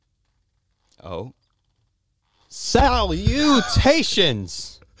Oh.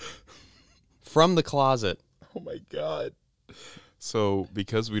 Salutations from the closet. Oh, my God. So,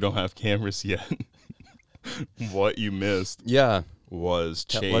 because we don't have cameras yet, what you missed Yeah. was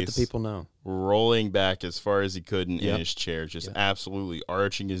Chase Let the people know. rolling back as far as he could in Yep. his chair, just absolutely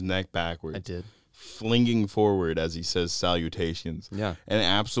arching his neck backwards. I did. Flinging forward as he says salutations. Yeah. And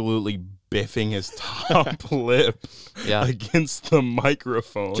absolutely biffing his top lip against the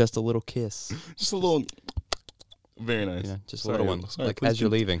microphone. Just a little kiss. Just a little... Very nice. Yeah, just a little one. Sorry, like as you're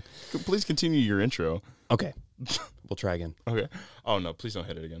leaving. Please continue your intro. Okay. We'll try again. Okay. Oh, no, please don't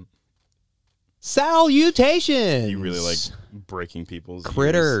hit it again. Salutations! You really like breaking people's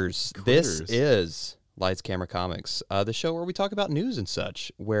Critters. ears. This is Lights, Camera, Comics, the show where we talk about news and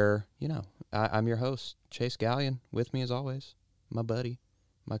such, where, you know, I'm your host, Chase Gallion. With me, as always, my buddy,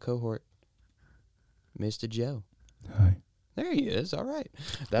 my cohort, Mr. Joe. Hi. There he is. All right.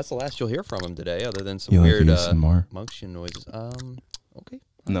 That's the last you'll hear from him today, other than some weird motion noises. Okay.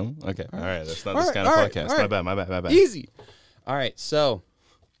 No? Okay. All right. That's not All this right, kind of all right, podcast. all right. My bad. Easy. All right. So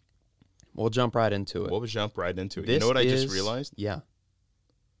we'll jump right into it. We'll jump right into it. This You know what I just is- realized? Yeah.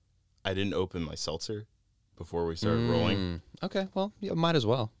 I didn't open my seltzer before we started rolling, Okay. Well, yeah, might as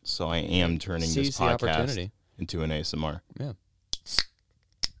well. so I am turning Seize this the podcast opportunity. into an ASMR. Yeah.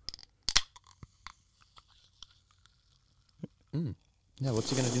 Yeah, what's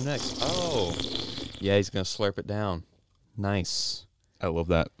he going to do next? Oh. Yeah, he's going to slurp it down. Nice. I love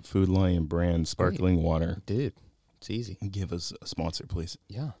that. Food Lion brand sparkling water. Dude, it's easy. Give us a sponsor, please.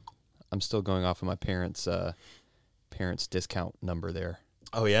 Yeah. I'm still going off of my parents' discount number there.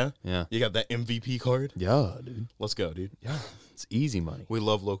 Oh, yeah? Yeah. You got that MVP card? Yeah, dude. Let's go, dude. Yeah. It's easy money. We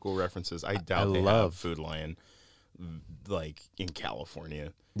love local references. I doubt they have love- Food Lion, like, in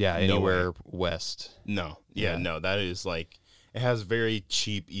California. Yeah, No anywhere west. No. Yeah. No, that is, like, it has very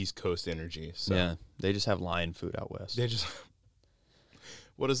cheap East Coast energy. So Yeah. They just have lion food out west. they just...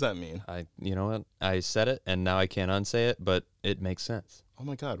 What does that mean? You know what? I said it, and now I can't unsay it, but it makes sense. Oh,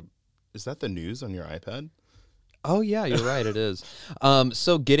 my God. Is that the news on your iPad? Oh, yeah, you're right. It is.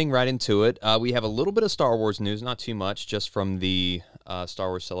 So getting right into it, we have a little bit of Star Wars news, not too much, just from the Star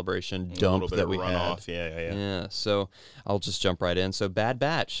Wars Celebration dump that we had. Runoff. Yeah. Yeah, so I'll just jump right in. So Bad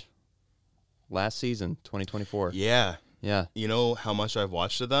Batch, last season, 2024. Yeah. Yeah. You know how much I've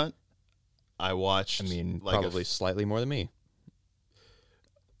watched of that? I watched, I mean, like probably slightly more than me.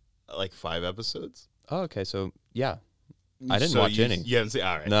 like 5 episodes. Oh, okay. So, yeah. I didn't watch any. You haven't seen,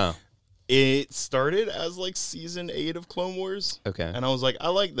 all right. No. It started as like season 8 of Clone Wars. Okay. And I was like, I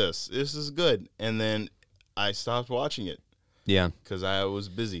like this. This is good. And then I stopped watching it Yeah. because I was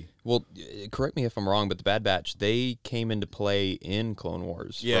busy. Well, correct me if I'm wrong, but the Bad Batch, they came into play in Clone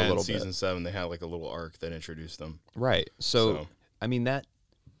Wars for a Yeah, little in season bit. 7, they had like a little arc that introduced them. Right. So, So- I mean, that,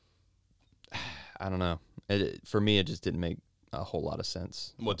 I don't know. For me, it just didn't make a whole lot of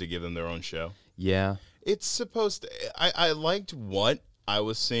sense. What, to give them their own show? Yeah. It's supposed to... I liked what I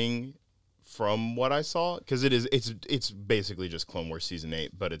was seeing from what I saw, because it's basically just Clone Wars Season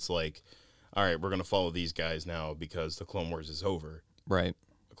 8, but it's like, all right, we're going to follow these guys now because the Clone Wars is over. Right.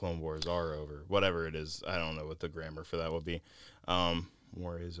 The Clone Wars are over. Whatever it is. I don't know what the grammar for that would be.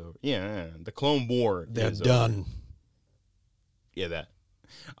 War is over. Yeah, the Clone War is over. Yeah, that.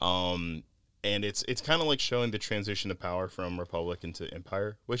 And it's kind of like showing the transition of power from Republic into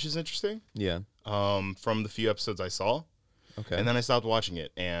Empire, which is interesting. Yeah. From the few episodes I saw. Okay. And then I stopped watching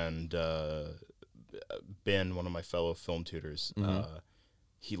it, and Ben, one of my fellow film tutors,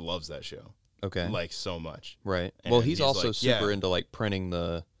 he loves that show. Okay. Like, so much. Right. And Well, he's also like, super yeah. into, like, printing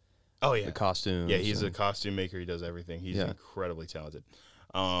the costumes. Yeah, he's a and- costume maker. He does everything. He's incredibly talented.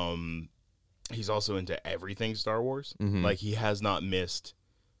 He's also into everything Star Wars. Mhm. Like, he has not missed,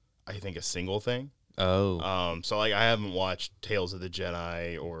 I think, a single thing. Oh. So, like, I haven't watched Tales of the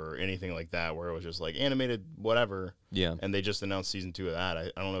Jedi or anything like that where it was just, like, animated whatever. Yeah. And they just announced season 2 of that.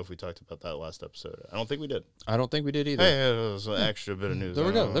 I don't know if we talked about that last episode. I don't think we did. I don't think we did either. Hey, it was an extra bit of news. There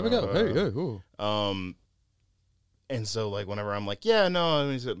we go. Hey, ooh. And so, like, whenever I'm like, yeah, no, I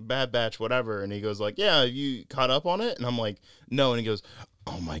mean, it's a Bad Batch, whatever. And he goes, like, yeah, you caught up on it? And I'm like, no. And he goes,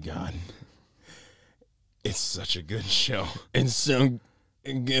 oh, my God. It's such a good show. It's so good.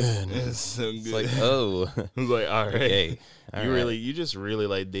 It's so good. It's like, oh. I was like, all right. Okay. All right. You just really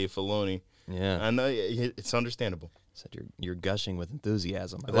like Dave Filoni. Yeah. I know it's understandable. Said you're gushing with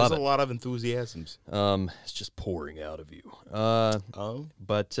enthusiasm. I There's love a it. lot of enthusiasms. It's just pouring out of you. Oh,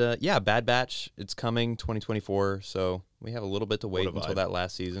 But yeah, Bad Batch. It's coming 2024, so we have a little bit to wait What a until vibe. that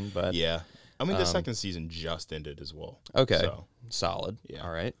last season. But yeah. I mean, the second season just ended as well. okay, So, solid. Yeah.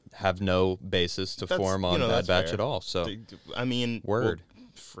 All right, have no basis to That's- form on Bad that's Batch fair. at all. So I mean, Word.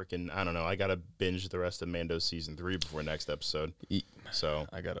 well, freaking, I don't know. I gotta binge the rest of Mando season 3 before next episode. So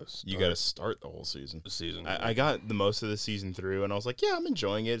you gotta start the whole season. I got the most of the season through, and I was like, yeah, I'm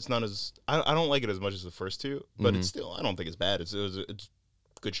enjoying it. It's not as I don't like it as much as the first two, but it's still, I don't think it's bad. It's a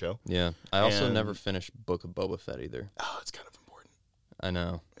good show. Yeah, I also never finished Book of Boba Fett either. Oh, it's kind of important. I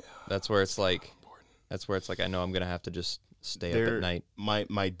know. Yeah, that's where it's like. That's where it's like I know I'm gonna have to just stay up at night.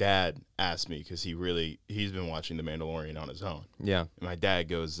 My dad asked me because he's been watching The Mandalorian on his own. Yeah. And my dad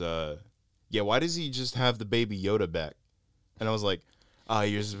goes, yeah, why does he just have the baby Yoda back? And I was like,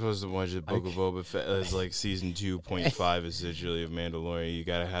 you're supposed to watch the Book of Boba Fett. It's like season 2.5 essentially of Mandalorian. You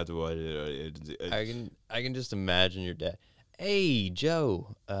gotta have to watch it. I can just imagine your dad. Hey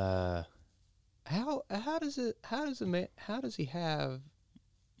Joe, how does he have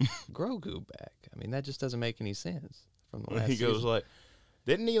Grogu back? I mean, that just doesn't make any sense from the last He goes season. like,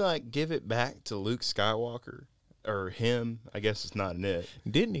 didn't he like give it back to Luke Skywalker or him? I guess it's not it.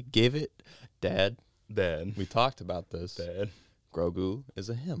 Didn't he give it, Dad? Dad. We talked about this. Dad. Grogu is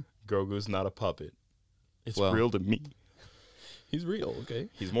a him. Grogu's not a puppet. It's real to me. He's real, okay?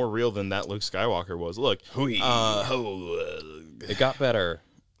 He's more real than that Luke Skywalker was. Look, it got better.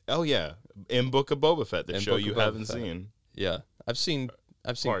 Oh yeah, in Book of Boba Fett, the show you haven't seen. Yeah, I've seen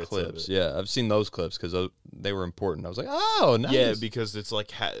Parts clips. Yeah, I've seen those clips because they were important. I was like, oh, nice. Yeah, because it's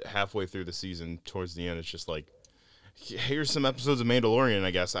like halfway through the season, towards the end, it's just like, here's some episodes of Mandalorian. I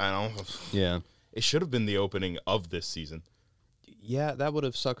guess I don't. Yeah, it should have been the opening of this season. Yeah, that would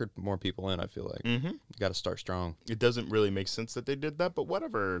have suckered more people in, I feel like. Mm-hmm. You got to start strong. It doesn't really make sense that they did that, but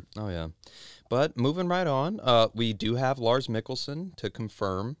whatever. Oh, yeah. But moving right on, we do have Lars Mikkelsen to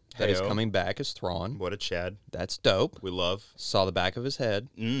confirm that he's coming back as Thrawn. What a Chad. That's dope. We love. Saw the back of his head.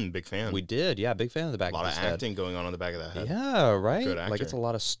 Big fan. We did, yeah, big fan of the back of his head. A lot of acting going on the back of that head. Yeah, right? Good actor. Like it's a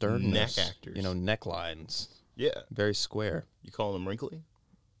lot of sternness. Neck actors. You know, necklines. Yeah. Very square. You call them wrinkly?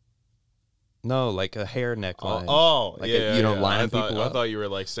 No, like a hair neckline. Like line people up. I thought you were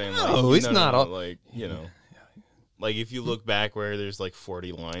like saying like, it's not all... like, you know. Like if you look back where there's like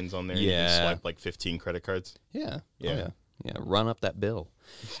 40 lines on there, you can swipe like 15 credit cards. Yeah. Yeah. Oh, yeah, run up that bill.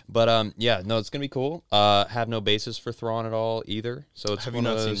 But no, it's gonna be cool. Have no basis for Thrawn at all either. So it's Have you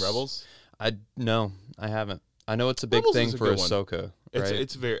not seen Rebels? No, I haven't. I know it's a big Rebels thing for Ahsoka. Right?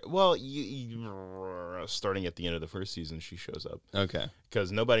 It's very well. Starting at the end of the first season, she shows up. Okay.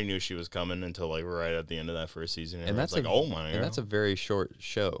 Because nobody knew she was coming until like right at the end of that first season, and that's like, oh my! And that's a very short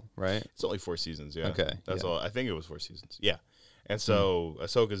show, right? It's only 4 seasons. Yeah. Okay. That's all. I think it was 4 seasons. Yeah. And so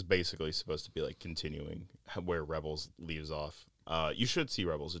Ahsoka's basically supposed to be like continuing where Rebels leaves off. You should see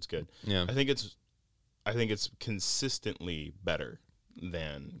Rebels. It's good. Yeah. I think it's consistently better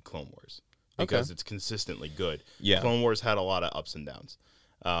than Clone Wars because it's consistently good. Yeah. Clone Wars had a lot of ups and downs.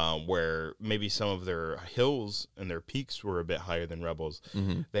 Where maybe some of their hills and their peaks were a bit higher than Rebels.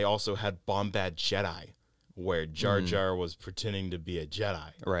 Mm-hmm. They also had Bombad Jedi, where Jar Jar was pretending to be a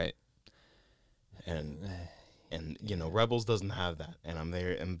Jedi. Right. And you know, Rebels doesn't have that, and I'm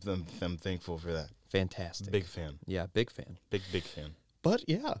thankful for that. Fantastic. Big fan. Yeah, big fan. Big fan. But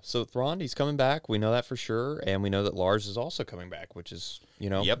yeah, so Thrawn, he's coming back. We know that for sure, and we know that Lars is also coming back, which is, you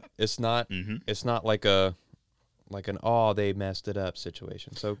know, it's not like an they messed it up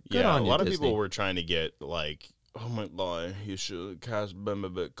situation. So good on you, a lot Disney. of people were trying to get like, oh my God, you should cast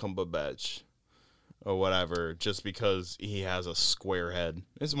Benedict Cumberbatch or whatever, just because he has a square head.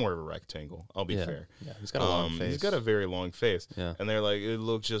 It's more of a rectangle. I'll be fair. Yeah, he's got a long face. He's got a very long face. Yeah. And they're like, it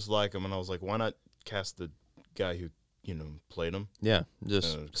looks just like him, and I was like, why not cast the guy who played him? Yeah,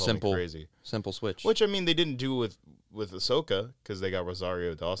 just simple switch. Which I mean, they didn't do with Ahsoka because they got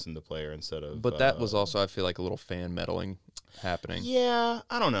Rosario Dawson to play her instead of. But that was also, I feel like, a little fan meddling happening. Yeah,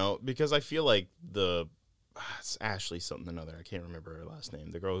 I don't know, because I feel like it's Ashley something or another. I can't remember her last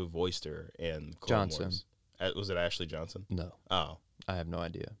name. The girl who voiced her in Clone Wars. Was it Ashley Johnson? No. Oh, I have no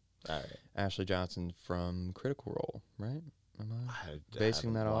idea. All right. Ashley Johnson from Critical Role, right? Am I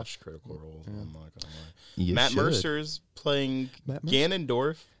basing that off? Critical Role. Yeah. I'm not gonna lie. Matt Mercer's playing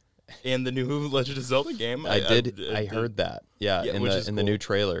Ganondorf in the new Legend of Zelda game. I heard that. Yeah, in the new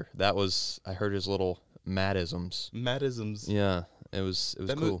trailer. I heard his little Mattisms. Yeah, it was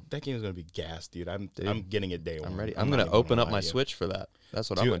cool. That game is gonna be gas, dude. I'm getting it day one. I'm ready. I'm gonna open up my Switch for that.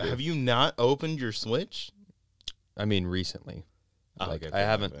 That's what I'm gonna do. Have you not opened your Switch? I mean, recently. I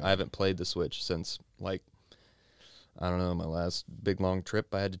haven't played the Switch since like, I don't know, my last big long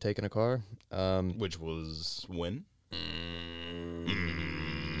trip I had to take in a car. Which was when?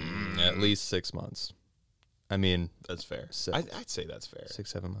 At least 6 months. I mean, That's fair. I'd say that's fair.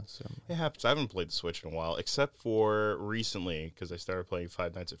 6-7 months. So. It happens. I haven't played the Switch in a while, except for recently, because I started playing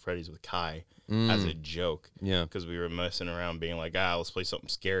Five Nights at Freddy's with Kai as a joke. Yeah. Because we were messing around being like, let's play something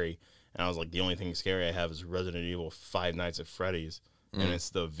scary. And I was like, the only thing scary I have is Resident Evil Five Nights at Freddy's. And it's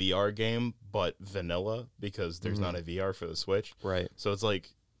the VR game, but vanilla, because there's not a VR for the Switch. Right. So it's like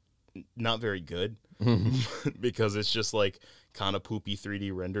not very good because it's just like kind of poopy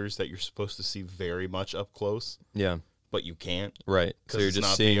 3D renders that you're supposed to see very much up close. Yeah. But you can't. Right. So you're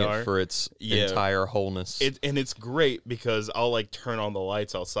just seeing VR. It for its entire wholeness. And it's great because I'll like turn on the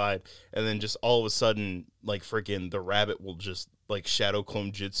lights outside and then just all of a sudden like freaking the rabbit will just like Shadow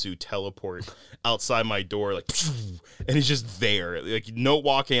Clone Jutsu teleport outside my door like and he's just there. Like no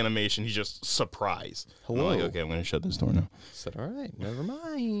walk animation, he's just surprise. Hello. I'm like, okay, I'm gonna shut this door now. I said, all right, never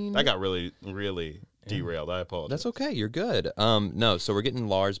mind. I got really derailed. I apologize. That's okay. You're good. No, so we're getting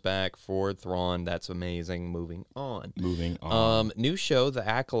Lars back for Thrawn. That's amazing. Moving on. New show, The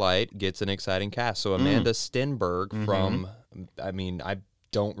Acolyte, gets an exciting cast. So Amanda Stenberg from, I mean, I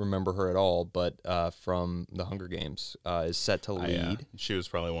don't remember her at all, but from The Hunger Games is set to lead. She was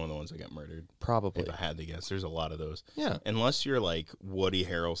probably one of the ones that got murdered. Probably. If I had to guess. There's a lot of those. Yeah. Unless you're like Woody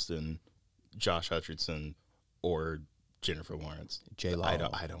Harrelson, Josh Hutcherson, or Jennifer Lawrence. J-Lo. I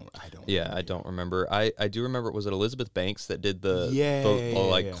don't. Yeah, I don't remember. I do remember. Was it Elizabeth Banks that did the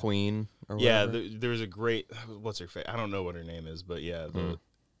Queen? Or whatever? There was a great. What's her face? I don't know what her name is, but yeah,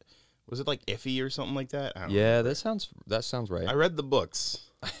 was it like Iffy or something like that? I don't remember. that sounds right. I read the books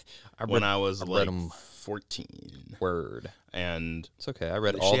when I was like 14. Word. And it's okay. I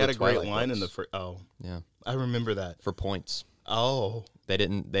read all. She had the a great Twilight line books. in the first. Oh yeah, I remember that for points. Oh. They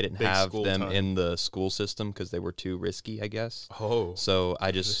didn't Big have school them time. in the school system because they were too risky, I guess. Oh. So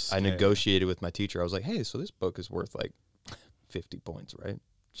I negotiated with my teacher. I was like, hey, so this book is worth like 50 points, right?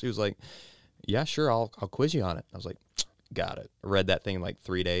 She was like, yeah, sure, I'll quiz you on it. I was like, got it. I read that thing in like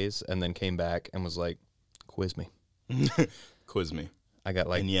 3 days and then came back and was like, quiz me. Quiz me. I got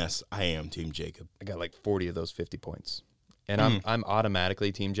like, and yes, I am Team Jacob. I got like 40 of those 50 points. And I'm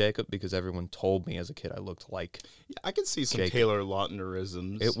automatically Team Jacob because everyone told me as a kid I looked like Yeah, I could see some Jacob. Taylor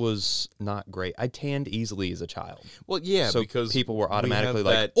Lautnerisms. It was not great. I tanned easily as a child. Well, yeah, so because people were automatically we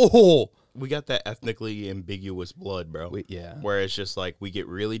like, oh! We got that ethnically ambiguous blood, bro. Yeah. Where it's just like we get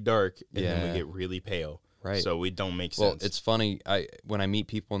really dark and then Yeah. we get really pale. Right. So we don't make sense. Well, it's funny. When I meet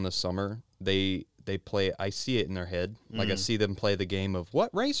people in the summer, they play. I see it in their head. Like I see them play the game of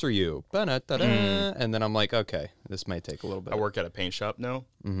what race are you? Ba-da-da-da. And then I'm like, okay, this may take a little bit. I work at a paint shop now,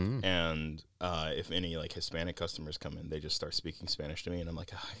 and if any like Hispanic customers come in, they just start speaking Spanish to me, and I'm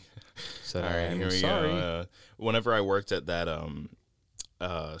like, So all right, here we sorry. go. Whenever I worked at that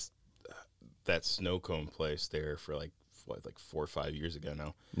that snow cone place there for like 4 or 5 years ago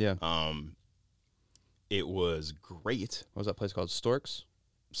now. Yeah. It was great. What was that place called? Storks?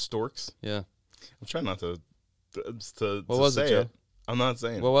 Storks. Yeah. I'm trying not to What was say it, Joe? I'm not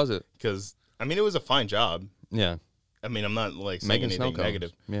saying What was it? because I mean it was a fine job. Yeah. I mean I'm not like saying Making anything snow cones.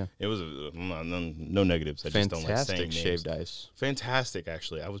 negative. Yeah. It was no negatives. I just don't like saying Fantastic names. shaved ice. Fantastic,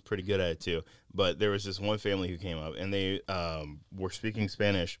 actually. I was pretty good at it too. But there was this one family who came up and they were speaking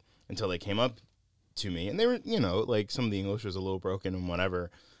Spanish until they came up to me, and they were like some of the English was a little broken and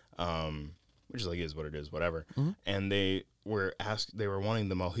whatever. Which is like is what it is, whatever. And they were wanting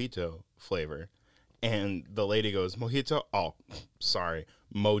the mojito flavor. And the lady goes, mojito? Oh, sorry,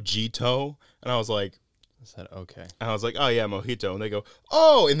 mojito. And I was like, I said, okay. oh yeah, mojito. And they go,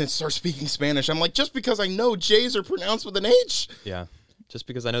 oh, and then start speaking Spanish. I'm like, just because I know J's are pronounced with an H? Yeah. Just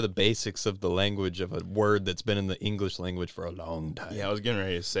because I know the basics of the language of a word that's been in the English language for a long time. Yeah, I was getting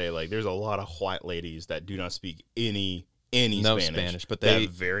ready to say, like, there's a lot of white ladies that do not speak any Spanish, but they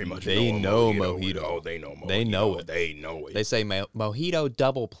very much know mojito. mojito. Oh, they know mojito. They know it. They know it. They say mojito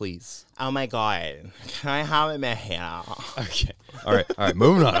double, please. Oh my god, can I have it mojito? Okay. All right.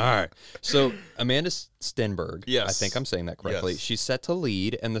 Moving on. All right. So Amanda Stenberg. Yes. I think I'm saying that correctly. Yes. She's set to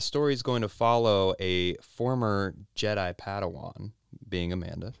lead, and the story is going to follow a former Jedi Padawan, being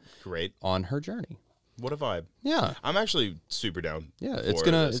Amanda, Great. on her journey. What a vibe. Yeah. I'm actually super down. Yeah,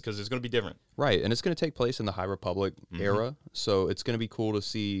 because it's gonna be different. Right, and it's going to take place in the High Republic era, so it's going to be cool to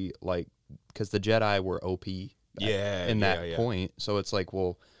see, like, because the Jedi were OP in that point, so it's like,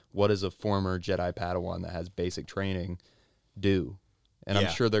 well, what does a former Jedi Padawan that has basic training do? And I'm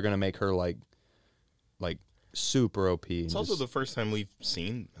sure they're going to make her, like super OP. It's also the first time we've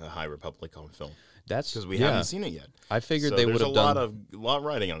seen a High Republic on film. That's because we haven't seen it yet. I figured so they would have done a lot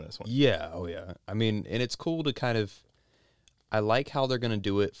riding on this one. Yeah, oh yeah. I mean, and it's cool to kind of. I like how they're going to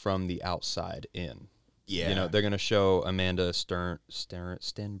do it from the outside in. Yeah, they're going to show Amanda Stenberg.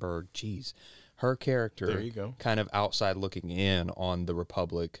 Jeez, her character, there you go, kind of outside looking in on the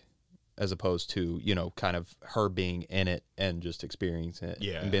Republic, as opposed to, you know, kind of her being in it and just experiencing it,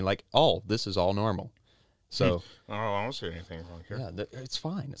 and being like, oh, this is all normal. So, I don't see anything wrong here. Yeah, it's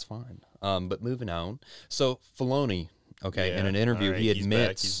fine. It's fine. But moving on. So Filoni, okay, in an interview, he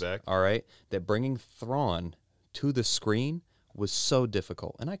admits, he's back. All right, that bringing Thrawn to the screen was so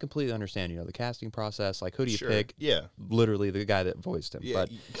difficult, and I completely understand. You know, the casting process. Like, who do you pick? Yeah, literally the guy that voiced him. Yeah. But,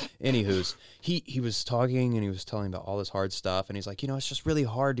 anywho's, he was talking and he was telling about all this hard stuff, and he's like, you know, it's just really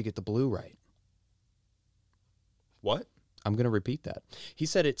hard to get the blue right. What? I'm gonna repeat that. He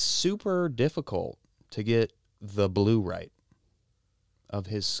said it's super difficult to get the blue right of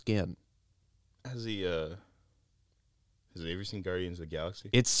his skin. Has he ever seen Guardians of the Galaxy?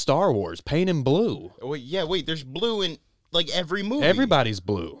 It's Star Wars, paint him blue. Oh, wait, there's blue in like every movie. Everybody's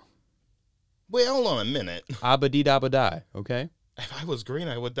blue. Wait, hold on a minute. Abba-dee dabba die, okay? If I was green,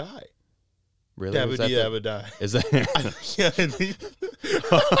 I would die. Really? Dabba-dee-dabba die. Is that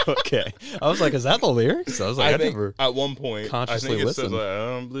okay? I was like, is that the lyrics? I was like, I think never at one point consciously I think it listened. says like,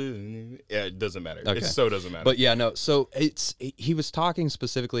 I'm blue. Yeah, it doesn't matter. Okay. It so doesn't matter. But yeah, no. So he was talking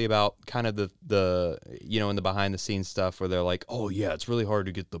specifically about kind of the you know, in the behind the scenes stuff where they're like, oh yeah, it's really hard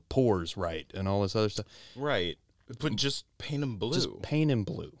to get the pores right and all this other stuff. Right, but just paint them blue. Just paint him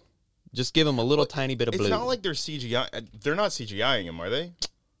blue. Just give him a little tiny bit of blue. It's not like they're CGI. They're not CGIing him, are they?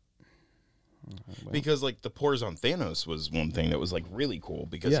 Well, because like the pores on Thanos was one thing that was like really cool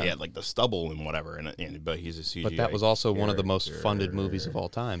because he had like the stubble and whatever, but he's a CGI. But that was also one of the most funded movies of all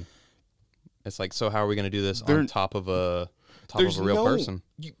time. It's like, so how are we going to do this on top of a real person?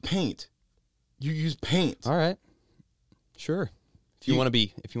 You paint. You use paint. All right, sure. If you want to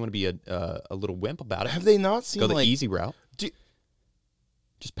be a little wimp about it, have they not seen go the easy route?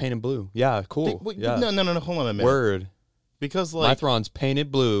 Just paint him blue. Yeah, cool. Yeah. No. Hold on a minute. Word. Because like my Thrawn's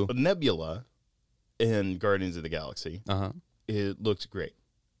painted blue. Nebula in Guardians of the Galaxy, it looked great,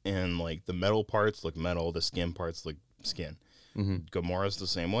 and like the metal parts look metal, the skin parts look skin. Mm-hmm. Gamora's the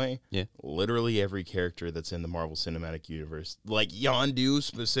same way. Yeah, literally every character that's in the Marvel Cinematic Universe, like Yondu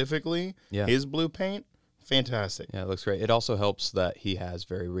specifically, his blue paint, fantastic. Yeah, it looks great. It also helps that he has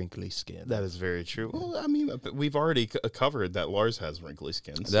very wrinkly skin. That is very true. Well, I mean, we've already covered that Lars has wrinkly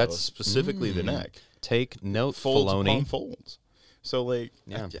skin. So that's specifically the neck. Take note, folds Filoni. upon folds. So, like,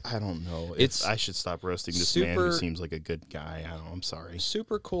 I don't know. I should stop roasting this man who seems like a good guy. I'm sorry.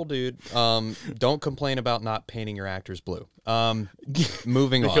 Super cool dude. Don't complain about not painting your actors blue.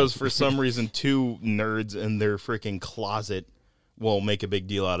 Moving on. Because for some reason, two nerds in their freaking closet will make a big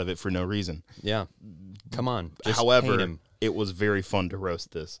deal out of it for no reason. Yeah. Come on. Just However, paint him. It was very fun to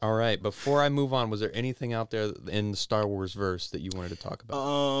roast this. All right. Before I move on, was there anything out there in the Star Wars verse that you wanted to talk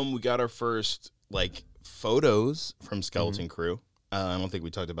about? We got our first, like, photos from Skeleton Crew. I don't think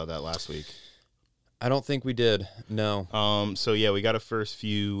we talked about that last week. I don't think we did. No. So yeah, we got a first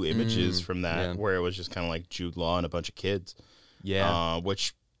few images from that where it was just kind of like Jude Law and a bunch of kids. Yeah.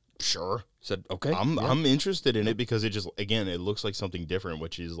 Which, sure. Said okay. I'm interested in it because it just, again, it looks like something different,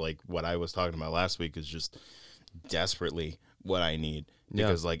 which is like what I was talking about last week is just desperately what I need.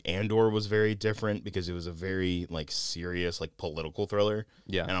 Because like Andor was very different because it was a very like serious like political thriller.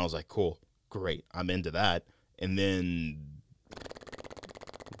 Yeah. And I was like, cool, great, I'm into that. And then.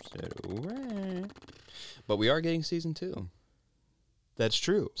 But we are getting season 2. That's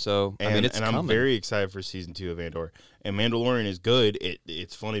true. So I mean, it's coming. I'm very excited for season 2 of Andor. And Mandalorian is good.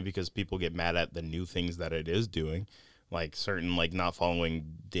 It's funny because people get mad at the new things that it is doing, like certain like not following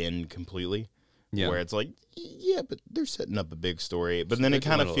Din completely. Yeah. Where it's like, yeah, but they're setting up a big story. But then it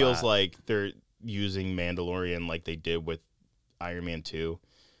kind of feels like they're using Mandalorian like they did with Iron Man 2,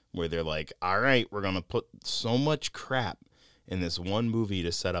 where they're like, all right, we're gonna put so much crap in this one movie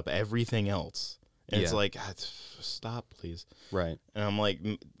to set up everything else. And it's like, stop, please. Right. And I'm like,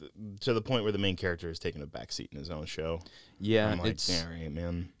 to the point where the main character is taking a backseat in his own show. Yeah. I'm like, all right,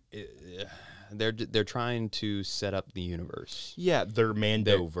 man. They're trying to set up the universe. Yeah, their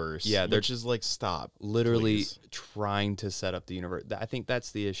Mandoverse. Yeah, they're just like, stop. Literally please. Trying to set up the universe. I think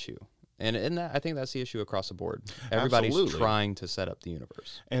that's the issue. And I think that's the issue across the board. Everybody's trying to set up the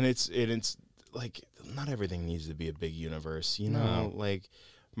universe. And it's like, not everything needs to be a big universe, you know? Like,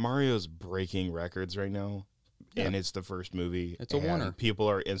 Mario's breaking records right now, and it's the first movie. It's a Warner. People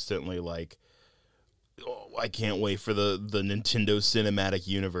are instantly like, oh, I can't wait for the Nintendo Cinematic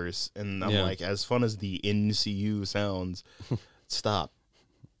Universe. And I'm like, as fun as the NCU sounds, stop.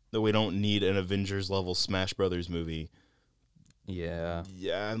 That we don't need an Avengers-level Smash Brothers movie. Yeah.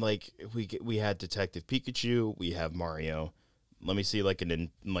 Yeah, and like, we had Detective Pikachu, we have Mario. Let me see like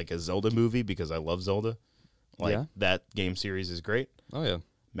a Zelda movie because I love Zelda. Like that game series is great. Oh yeah.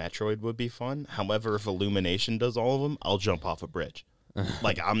 Metroid would be fun. However, if Illumination does all of them, I'll jump off a bridge.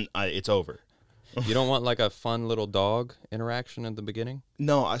 Like it's over. You don't want like a fun little dog interaction at the beginning?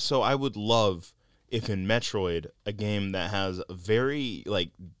 No, so I would love if in Metroid, a game that has very like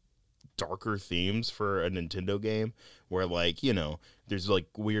darker themes for a Nintendo game, where like, you know, there's like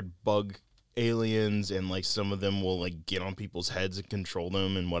weird bug aliens and like some of them will like get on people's heads and control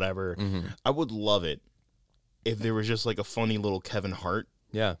them and whatever. Mm-hmm. I would love it if there was just like a funny little Kevin Hart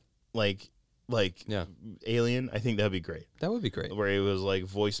like alien. I think that'd be great. That would be great. Where it was like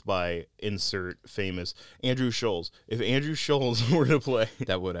voiced by insert famous Andrew Scholes. If Andrew Scholes were to play,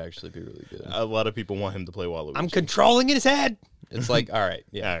 that would actually be really good. A lot of people want him to play Waluigi. I'm controlling his head. It's like, all right,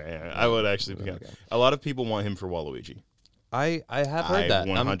 yeah. I would actually be. Okay. A lot of people want him for Waluigi. I have heard that.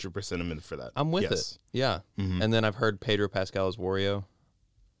 100% am in for that. I'm with it. Yeah. Mm-hmm. And then I've heard Pedro Pascal as Wario.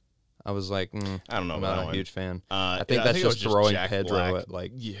 I was like, I don't know. I'm not a huge fan. I think that's just throwing Jack Pedro Black. At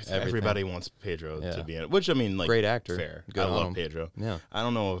like everybody wants Pedro to be in it, which I mean, like, great actor. Fair. Good I love Pedro. Yeah. I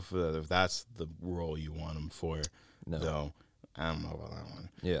don't know if that's the role you want him for. No. Though. I don't know about that one.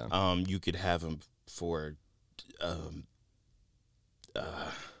 Yeah. You could have him for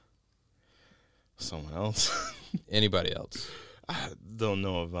someone else. Anybody else? I don't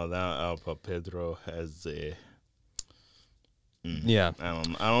know about that. I'll put Pedro as a. Yeah, I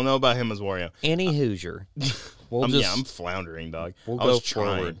don't know about him as Wario. Any Hoosier. I'm floundering, dog. We'll go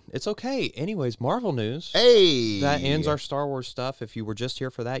forward. It's okay. Anyways, Marvel news. Hey, that ends our Star Wars stuff. If you were just here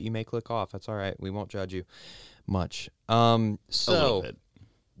for that, you may click off. That's all right. We won't judge you much. So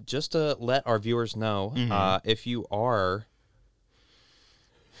just to let our viewers know, if you are.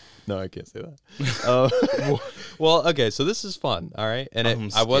 No, I can't say that. Well, okay, so this is fun, all right? And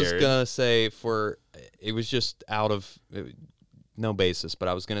I was going to say it was just out of no basis, but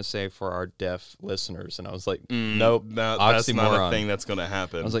I was going to say for our deaf listeners, and I was like, nope, that's not a thing that's going to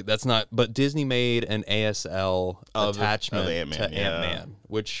happen. I was like, that's not, but Disney made an ASL attachment to Ant-Man,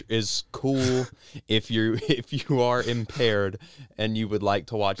 which is cool if you are impaired and you would like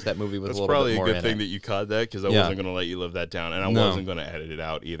to watch that movie with a little bit more in it. That's probably a good thing that you caught that, because I wasn't going to let you live that down, and I wasn't going to edit it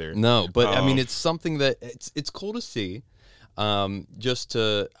out either. No, but I mean, it's something that it's cool to see. I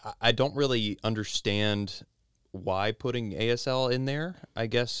don't really understand why putting ASL in there. I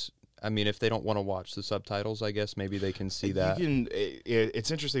guess, I mean, if they don't want to watch the subtitles, I guess maybe they can see that.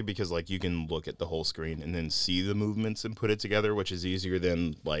 It's interesting because like you can look at the whole screen and then see the movements and put it together, which is easier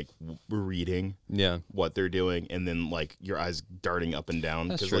than like reading what they're doing and then like your eyes darting up and down.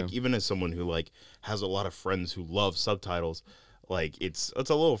 Because like even as someone who like has a lot of friends who love subtitles, like it's a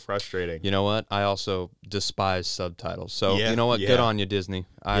little frustrating. You know what? I also despise subtitles. So you know what? Good on you, Disney.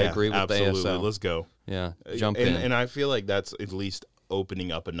 I agree with the ASL. Let's go. Yeah, jump in. And I feel like that's at least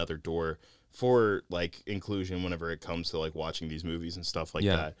opening up another door for like inclusion whenever it comes to like watching these movies and stuff like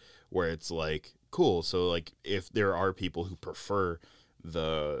that, where it's like cool. So like if there are people who prefer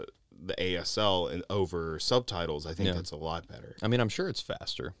the ASL and over subtitles, I think that's a lot better. I mean, I'm sure it's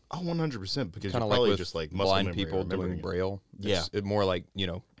faster. Oh, 100%, because kind you're of probably like just like blind people doing Braille. Yeah, it's more like, you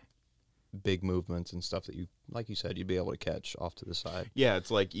know, big movements and stuff that you, like you said, you'd be able to catch off to the side. Yeah,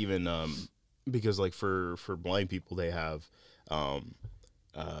 it's like even because like for blind people they have the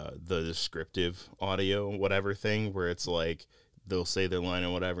descriptive audio whatever thing where it's like they'll say their line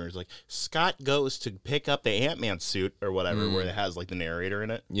or whatever. It's like Scott goes to pick up the Ant-Man suit or whatever, where it has like the narrator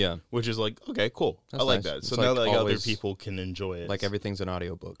in it. Yeah, which is like okay, cool. I like that. So now like other people can enjoy it. Like everything's an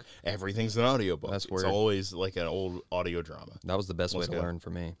audiobook. Everything's an audiobook. That's weird. It's always like an old audio drama. That was the best way to learn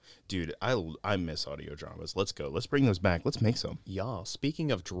for me, dude. I miss audio dramas. Let's go. Let's bring those back. Let's make some. Yeah.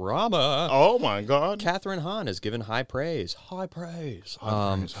 Speaking of drama, oh my God, Kathryn Hahn has given high praise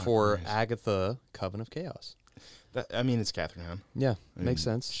for Agatha, Coven of Chaos. I mean, it's Kathryn Hahn. Yeah, makes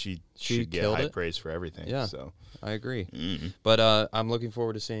sense. She should get high praise for everything. Yeah, so I agree. But I'm looking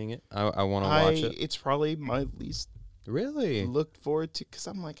forward to seeing it. I want to watch it. It's probably my least really looked forward to, because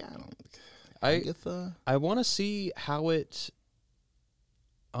I'm like, I want to see how it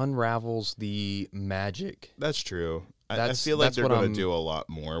unravels the magic. That's true. I feel like they're going to do a lot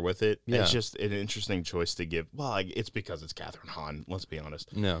more with it. Yeah. It's just an interesting choice to give. Well, it's because it's Kathryn Hahn, let's be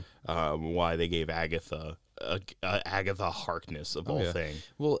honest. No. Why they gave Agatha Agatha Harkness of all things.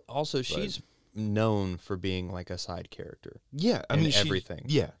 Well, also, she's known for being like a side character. Yeah. I mean, everything.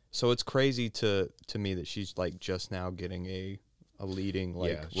 Yeah. So it's crazy to me that she's like just now getting a leading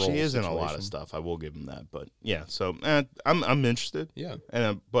role. She is in a lot of stuff. I will give him that, but yeah. So I'm interested. Yeah,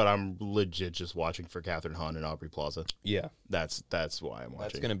 but I'm legit just watching for Kathryn Hahn and Aubrey Plaza. Yeah, that's why I'm watching.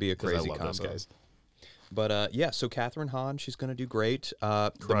 That's going to be a crazy combo. Those guys. But so Kathryn Hahn, she's going to do great.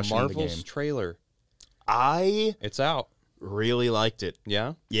 The Marvel's trailer, it's out. really liked it.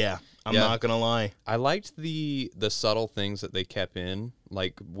 Yeah? Yeah, I'm not going to lie. I liked the subtle things that they kept in,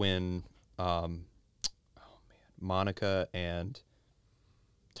 like when Monica and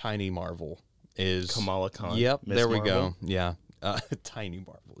Tiny Marvel is Kamala Khan. Yep, Miss there we Marvel. go. Yeah. Tiny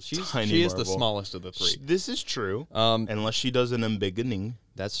Marvel. She Tiny is the Marvel. smallest of the three. This is true. Unless she does an embiggening.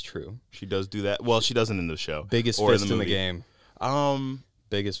 That's true. She does do that. Well, she doesn't in the show. Biggest or fist in the movie. game.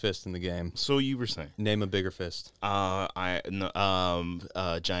 Biggest fist in the game. So you were saying? Name a bigger fist. Giant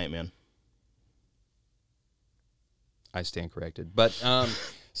Man. I stand corrected. But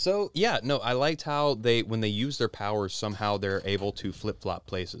so yeah, no, I liked how when they use their powers, somehow they're able to flip flop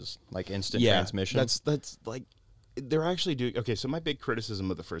places, like instant transmission. That's like they're actually doing. Okay, so my big criticism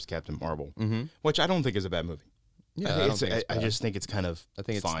of the first Captain Marvel, which I don't think is a bad movie. Yeah, I just think it's kind of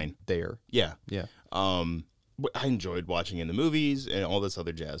fine. It's there. Yeah. Yeah. I enjoyed watching in the movies and all this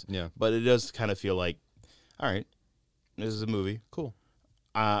other jazz. Yeah. But it does kind of feel like, all right, this is a movie. Cool.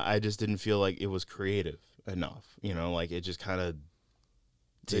 I just didn't feel like it was creative enough. You know, like it just kind of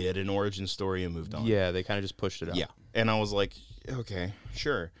did an origin story and moved on. Yeah, they kind of just pushed it out. Yeah. And I was like, okay,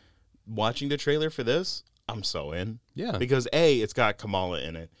 sure. Watching the trailer for this, I'm so in. Yeah. Because A, it's got Kamala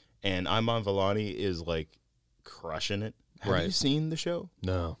in it, and Iman Vellani is like crushing it. Have you seen the show?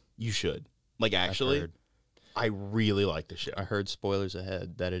 No. You should. Like, actually, I really like the show. I heard spoilers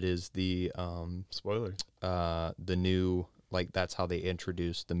ahead that it is the Spoilers. The new, like, that's how they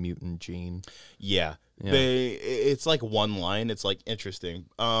introduced the mutant gene. Yeah. It's like one line. It's like interesting.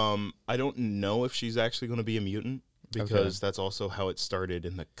 I don't know if she's actually going to be a mutant because that's also how it started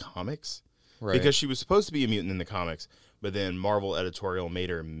in the comics. Right. Because she was supposed to be a mutant in the comics, but then Marvel editorial made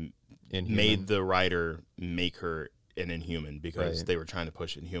the writer make her an Inhuman because they were trying to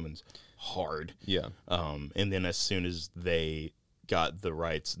push Inhumans hard. Yeah. And then as soon as they got the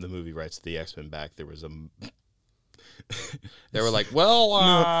movie rights to the X-Men back, there was they were like,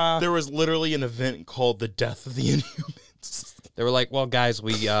 well, there was literally an event called the Death of the Inhumans. They were like, well, guys,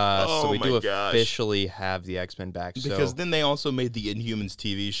 we officially have the X-Men back. Because then they also made the Inhumans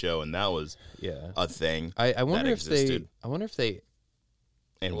TV show, and that was a thing. I wonder if they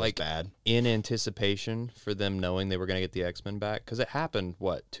and like was bad in anticipation for them knowing they were going to get the X-Men back, because it happened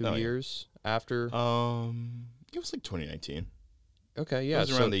 2 years after. It was like 2019. Okay, yeah, it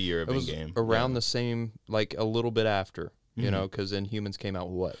was around the year of Endgame. Around the same, like a little bit after, you know, because Inhumans came out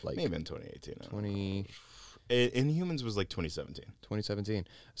maybe in 2018. 20. Inhumans was like 2017. 2017.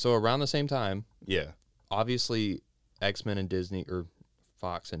 So around the same time. Yeah. Obviously, X-Men and Disney, or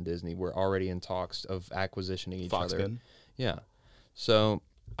Fox and Disney, were already in talks of acquisitioning each other. Yeah. So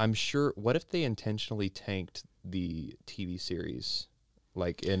I'm sure. What if they intentionally tanked the TV series?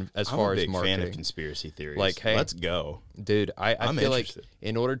 Like as far as marketing. I'm a big fan of conspiracy theories. Like, hey, let's go, dude. I feel interested. Like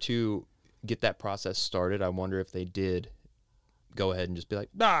in order to get that process started, I wonder if they did go ahead and just be like,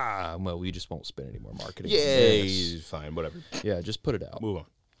 well, we just won't spend any more marketing. Yeah, fine, whatever. Yeah, just put it out. Move on.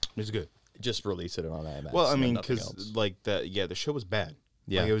 It's good. Just release it on IMAX. Well, I mean, because like the show was bad.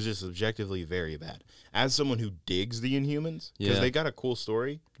 Yeah, like, it was just objectively very bad. As someone who digs the Inhumans, because they got a cool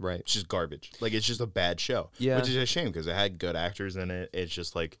story, right? It's just garbage. Like, it's just a bad show. Yeah, which is a shame because it had good actors in it. It's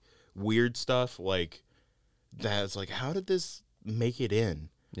just like weird stuff like that's like, how did this make it in?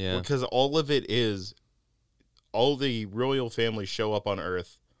 Yeah, because all of it is all the royal family show up on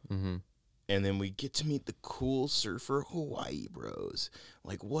Earth, and then we get to meet the cool surfer Hawaii bros.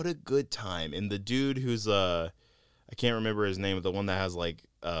 Like, what a good time! And the dude who's I can't remember his name, but the one that has like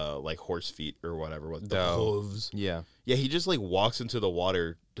horse feet or whatever, with the hooves. Yeah. Yeah, he just like walks into the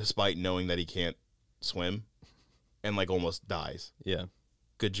water despite knowing that he can't swim and like almost dies. Yeah.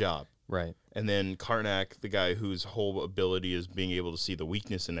 Good job. Right. And then Karnak, the guy whose whole ability is being able to see the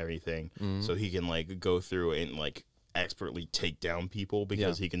weakness in everything, so he can like go through and like expertly take down people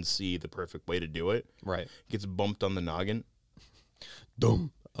because he can see the perfect way to do it. Right. Gets bumped on the noggin.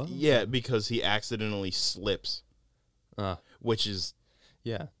 Dumb. Oh. Yeah, because he accidentally slips. Which is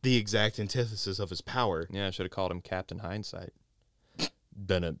the exact antithesis of his power. Yeah, I should have called him Captain Hindsight.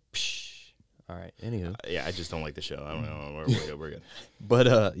 Done All right. Anywho. Yeah, I just don't like the show. I don't know. We're good.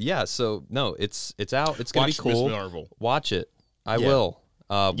 But yeah, so no, it's out. It's gonna be cool. Miss Marvel. Watch it. I will.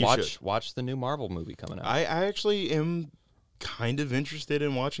 Watch the new Marvel movie coming out. I actually am kind of interested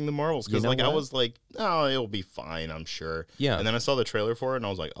in watching the Marvels because I was like, oh, it'll be fine, I'm sure. Yeah. And then I saw the trailer for it and I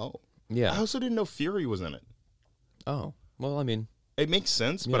was like, oh. Yeah. I also didn't know Fury was in it. Oh, well, I mean, it makes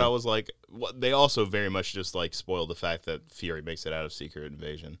sense, but I was like, they also very much just like spoiled the fact that Fury makes it out of Secret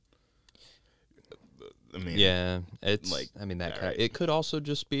Invasion. I mean, yeah, it's like, I mean, that kind of, it could also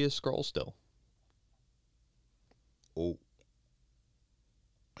just be a Skrull still. Oh,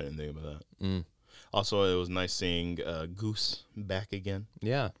 I didn't think about that. Also, it was nice seeing Goose back again.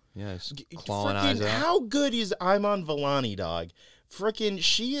 Yeah. It's clawing eyes out. How good is Iman Vellani, dog? Freaking,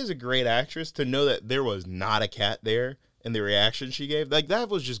 she is a great actress. To know that there was not a cat there and the reaction she gave, like, that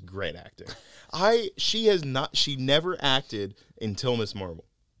was just great acting. She never acted until Ms. Marvel.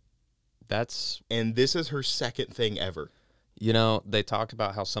 And this is her second thing ever. You know, they talk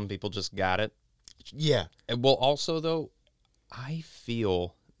about how some people just got it. Yeah. And well, also, though, I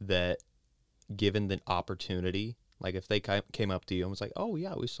feel that given the opportunity, like if they came up to you and was like, oh,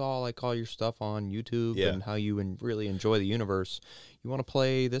 yeah, we saw like all your stuff on YouTube and how you really enjoy the universe. You want to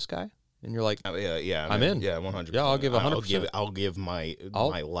play this guy? And you're like, I'm in. Yeah, 100%. Yeah, I'll give 100%. I'll give my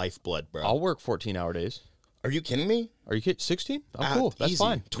lifeblood, bro. I'll work 14-hour days. Are you kidding me? Are you kidding? 16? Oh, cool. That's easy.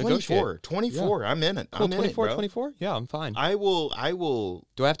 fine. 24. Yeah. I'm in it. Cool. I'm 24, in it, bro. 24? Yeah, I'm fine. I will.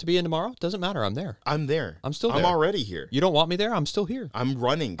 Do I have to be in tomorrow? Doesn't matter. I'm there. I'm there. I'm still there. I'm already here. You don't want me there? I'm still here. I'm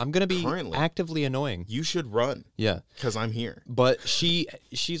running. I'm going to be currently actively annoying. You should run. Yeah. Because I'm here. But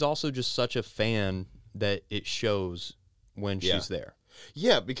she's also just such a fan that it shows when she's there.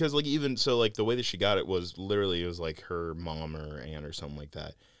 Yeah, because like even so, like the way that she got it was literally, it was like her mom or aunt or something like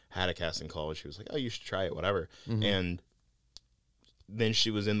that had a casting call, and she was like, oh, you should try it, whatever. Mm-hmm. And then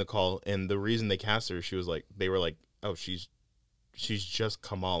she was in the call, and the reason they cast her, they were like, oh, she's just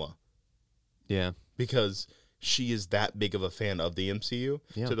Kamala. Yeah. Because she is that big of a fan of the MCU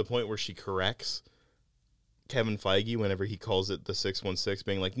to the point where she corrects Kevin Feige whenever he calls it the 616,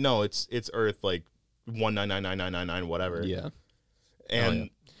 being like, no, it's Earth like 1999999 whatever. Yeah. And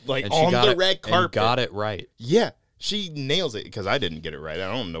like and on the red carpet, and got it right. Yeah, she nails it because I didn't get it right. I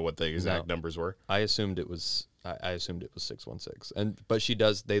don't know what the exact numbers were. I assumed it was 616, but she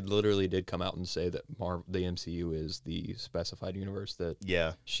does. They literally did come out and say that the MCU is the specified universe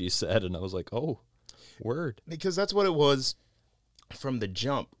that she said, and I was like, oh, word, because that's what it was from the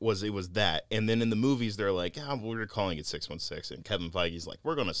jump. It was that, and then in the movies they're like, we're calling it 616, and Kevin Feige's like,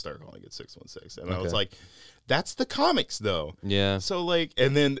 we're gonna start calling it 616, and I was like, that's the comics though. Yeah. So like,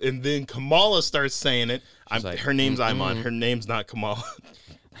 and then Kamala starts saying it. Her name's Iman. Her name's not Kamala.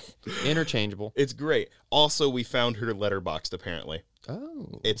 Interchangeable. It's great. Also, we found her letterboxed apparently.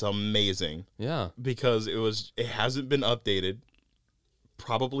 Oh. It's amazing. Yeah. Because it hasn't been updated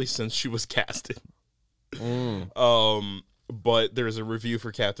probably since she was casted. But there's a review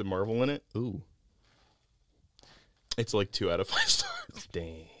for Captain Marvel in it. Ooh. It's like 2 out of 5 stars.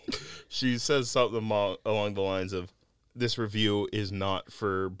 Dang. She says something along the lines of, this review is not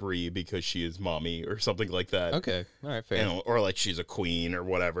for Brie because she is mommy or something like that. Okay. All right, fair. Or like she's a queen or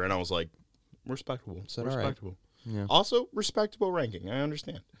whatever. And I was like, respectable. So respectable. Right. Yeah. Also, respectable ranking. I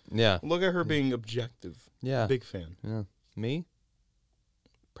understand. Yeah. Look at her being objective. Yeah. Big fan. Yeah. Me?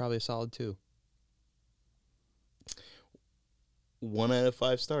 Probably a solid 2. 1 out of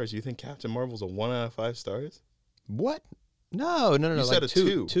 5 stars. You think Captain Marvel's a 1 out of 5 stars? What? No. You said like a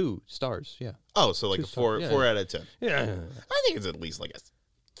 2. 2 stars, yeah. Oh, so like a 4 out of 10. Yeah. I think it's at least like a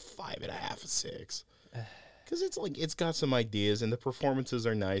 5.5, 6. Because it's like, it's got some ideas, and the performances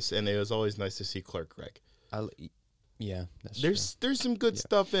are nice, and it was always nice to see Clark Gregg. Yeah, that's there's some good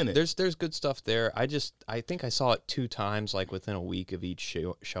stuff in it. There's good stuff there. I think I saw it 2 times, like within a week of each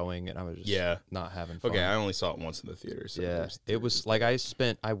showing, and I was just not having fun. Okay, I only saw it once in the theater. So it was like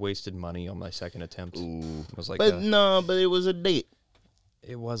I wasted money on my second attempt. Ooh, it was like, but it was a date.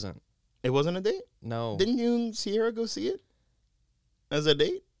 It wasn't. It wasn't a date. No. Didn't you and Sierra go see it as a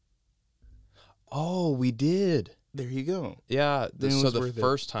date? Oh, we did. There you go. Yeah. So the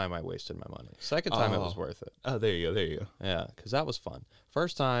first time I wasted my money. Second time it was worth it. Oh, there you go. Yeah, because that was fun.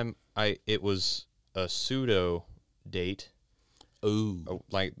 First time it was a pseudo date. Ooh.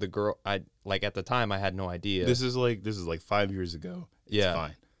 Like the girl, at the time I had no idea. This is like 5 years ago. It's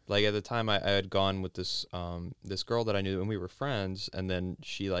fine. Like at the time I had gone with this girl that I knew, and we were friends, and then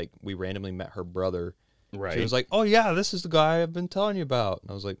we randomly met her brother. Right. She was like, oh, yeah, this is the guy I've been telling you about.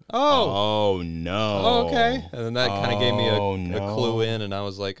 And I was like, oh. No. Oh, okay. And then that kind of gave me a clue in, and I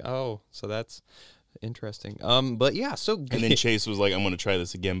was like, oh, so that's interesting. But yeah, so... And then Chase was like, I'm going to try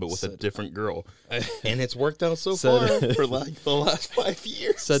this again, but with a different girl. And it's worked out so far for like the last 5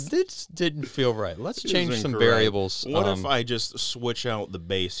 years. So this didn't feel right. Let's change some variables. What if I just switch out the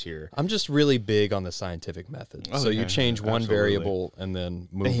base here? I'm just really big on the scientific method. So you change one variable and then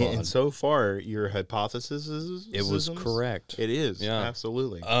move on. And so far, your hypothesis is... It was correct. It is. Yeah.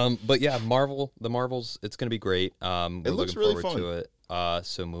 Absolutely. But yeah, the Marvels, it's going to be great. We're looks looking really forward to it.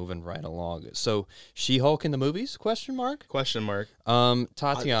 So moving right along. So She-Hulk in the movies? Question mark.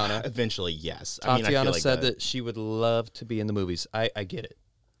 Tatiana. Eventually, yes. Tatiana said that she would love to be in the movies. I get it.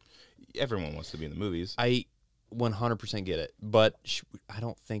 Everyone wants to be in the movies. 100% get it, but I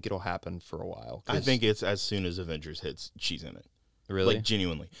don't think it'll happen for a while. I think it's as soon as Avengers hits, she's in it. Really? Like,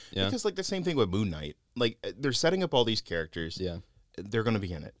 genuinely. Yeah. Because, like, the same thing with Moon Knight. Like, they're setting up all these characters. Yeah. They're going to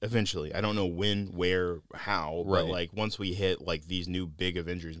be in it eventually. I don't know when, where, how, but, Right. like, once we hit, like, these new big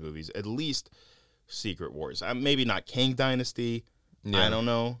Avengers movies, at least Secret Wars. Maybe not Kang Dynasty. Yeah. I don't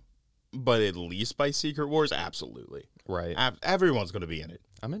know. But at least by Secret Wars, absolutely. Right. Everyone's going to be in it.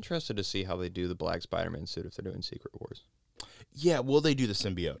 I'm interested to see how they do the Black Spider-Man suit if they're doing Secret Wars. Yeah, will they do the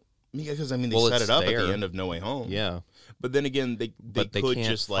symbiote? Because, I mean, they set it up at the end of No Way Home. Yeah. But then again, they could can't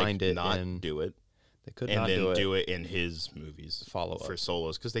just, like, find it not do it. They could and not then do it in his movies follow-up for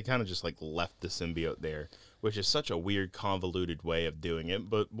solos, because they kind of just, like, left the symbiote there, which is such a weird, convoluted way of doing it,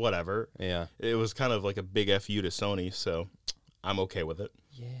 but whatever. Yeah. It was kind of like a big FU to Sony, so I'm okay with it.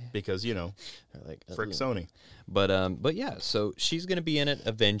 Yeah. Because, you know, like frick Sony. But yeah, so she's going to be in it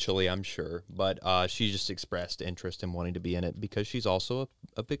eventually, I'm sure. But she just expressed interest in wanting to be in it because she's also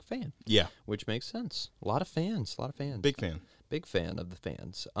a big fan. Yeah. Which makes sense. A lot of fans. Big fan. Big fan of the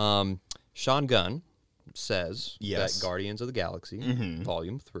fans. Sean Gunn says that Guardians of the Galaxy,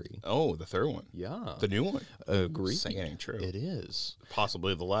 Volume 3. Oh, the third one. Yeah. The new one. Agree. Saying it ain't true. It is.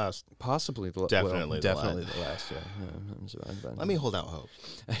 Possibly the last. Possibly the last. Definitely the last, yeah. Let me hold out hope.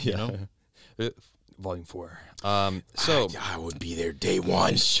 You know? Volume 4. So I would be there day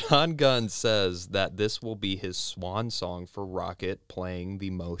one. Sean Gunn says that this will be his swan song for Rocket playing the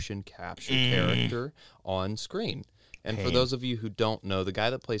motion capture character on screen. And for those of you who don't know, the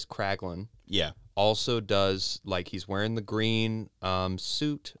guy that plays Kraglin also does, like, he's wearing the green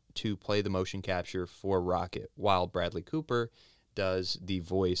suit to play the motion capture for Rocket, while Bradley Cooper does the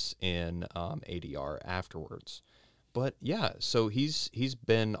voice in ADR afterwards. But yeah, so he's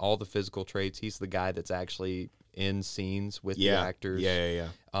been all the physical traits. He's the guy that's actually in scenes with the actors. Yeah.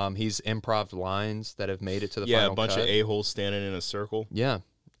 He's improv lines that have made it to the final cut. Yeah, a bunch of a-holes standing in a circle. Yeah.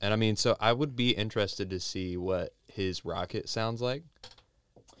 And I mean, so I would be interested to see what his Rocket sounds like.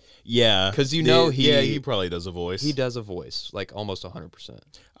 Yeah. Because he probably does a voice. He does a voice, like almost 100%.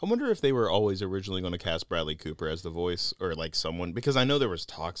 I wonder if they were always originally going to cast Bradley Cooper as the voice, or like someone, because I know there was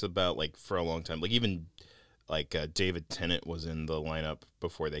talks about, like, for a long time, like even like David Tennant was in the lineup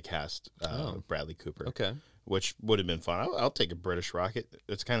before they cast Bradley Cooper. Okay. Which would have been fun. I'll take a British Rocket.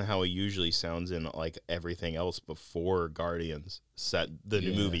 It's kind of how he usually sounds in, like, everything else before Guardians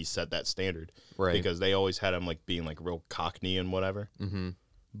new movie set that standard. Right. Because they always had him, like, being, like, real cockney and whatever. Mm-hmm.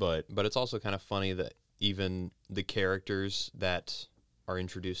 But it's also kind of funny that even the characters that are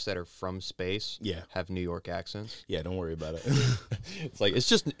introduced that are from space have New York accents. Yeah, don't worry about it. It's like,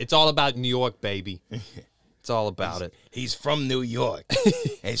 it's all about New York, baby. It's all about it. He's from New York.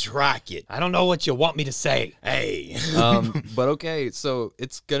 It's Rocket. I don't know what you want me to say. Hey. But okay, so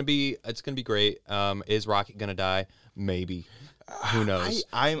it's gonna be great. Is Rocket gonna die? Maybe. Who knows?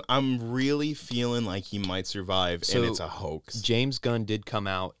 I'm really feeling like he might survive, and it's a hoax. James Gunn did come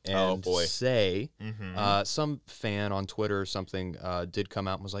out and say, some fan on Twitter or something did come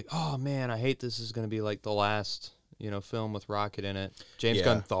out and was like, "Oh man, I hate this is gonna be like the last." Film with Rocket in it. James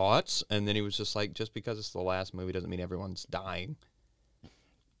Gunn thoughts, and then he was just like, just because it's the last movie doesn't mean everyone's dying.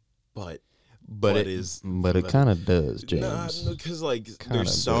 But it kind of does, James. No, because like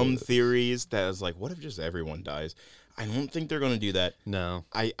there's some theories that is like, what if just everyone dies? I don't think they're going to do that. No.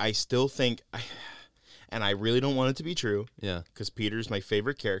 I still think, and I really don't want it to be true. Yeah. Because Peter's my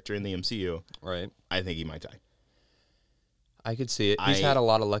favorite character in the MCU. Right. I think he might die. I could see it. He's had a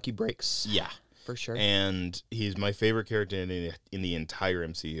lot of lucky breaks. Yeah. For sure. And he's my favorite character in the entire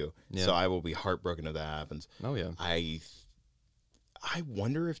MCU. Yeah. So I will be heartbroken if that happens. Oh, yeah. I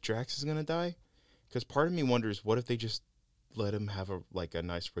wonder if Drax is going to die. Because part of me wonders, what if they just let him have a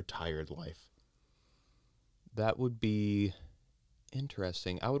nice retired life? That would be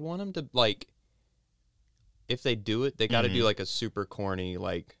interesting. I would want him to, like, if they do it, they got to do, like, a super corny,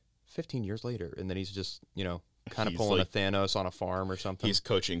 like, 15 years later. And then he's just, kind of pulling a Thanos on a farm or something. He's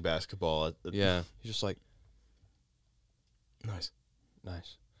coaching basketball. He's just like, nice.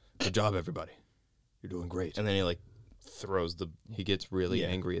 Good job, everybody. You're doing great. And then he, like, throws he gets really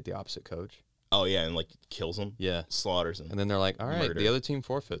angry at the opposite coach. Oh, yeah, and, like, kills him. Yeah. Slaughters him. And then they're like, all right, the other team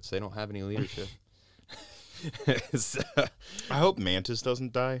forfeits. They don't have any leadership. I hope Mantis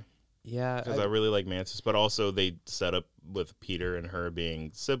doesn't die. Yeah. Because I really like Mantis. But also they set up with Peter and her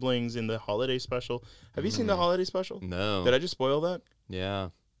being siblings in the holiday special. Have you seen the holiday special? No. Did I just spoil that? Yeah.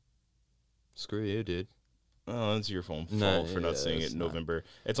 Screw you, dude. Oh, that's your fault for not seeing it in November.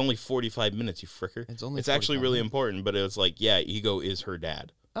 It's only 45 minutes, you fricker. It's actually really important, but it's like, Ego is her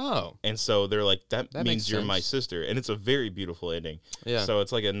dad. Oh. And so they're like, that That means makes you're my sense. sister. And it's a very beautiful ending. Yeah. So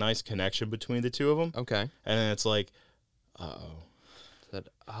it's like a nice connection between the two of them. Okay. And then it's like, uh-oh.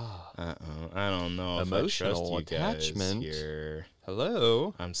 Uh-oh. I don't know if Emotional I trust you guys attachment. here.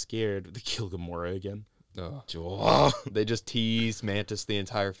 Hello. I'm scared to kill Gamora again. Oh. They just tease Mantis the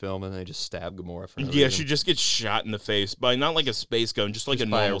entire film, and they just stab Gamora for no Yeah, reason. she just gets shot in the face by not like a space gun, just like Just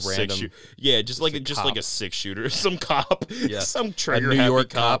a by a normal random- 6-shooter. Yeah, just like cop. a 6-shooter, some cop, Yeah. some A trigger New happy York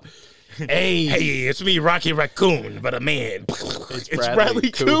cop. cop. Hey. Hey, it's me, Rocky Raccoon, but a man. It's Bradley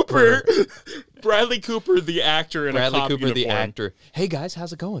Cooper. Bradley Cooper, the actor, in Bradley a cop Cooper, uniform. the actor. Hey guys,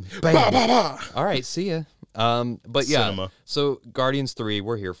 how's it going? Bah, Bam. bah, bah. All right, see ya. But yeah, Cinema. so Guardians 3,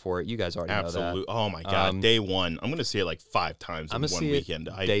 we're here for it. You guys already know Absolutely. that. Oh my god. Day 1. I'm gonna see it like 5 times in I'ma one see it weekend.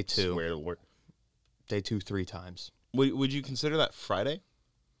 day 2. Swear to Lord. Day 2, 3 times. Would you consider that Friday,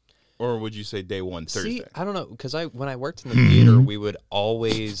 or would you say day 1 Thursday? See, I don't know, because when I worked in the theater, we would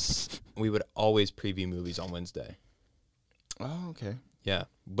always preview movies on Wednesday. Oh, okay. Yeah,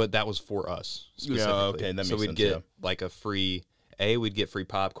 but that was for us specifically. Yeah, okay, that makes so we'd sense, get yeah. like we'd get free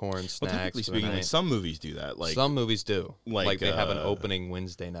popcorn, snacks. Well, technically for the speaking, like, night. some movies do that. Like Some movies do. like, They have an opening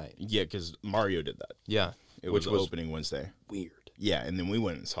Wednesday night. yeah, because Mario did that. Yeah, Which was opening Wednesday. weird. Yeah, and then we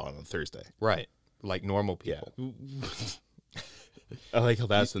went and saw it on Thursday. Right, like normal Yeah. people. I like how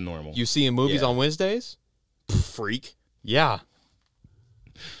that's the normal. You seeing movies Yeah. on Wednesdays? freak. Yeah,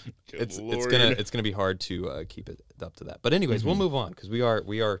 Good it's Lord. gonna be hard to keep it up to that. But anyways, we'll move on because we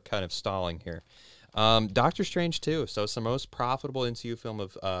are kind of stalling here. Doctor Strange 2. So it's the most profitable MCU film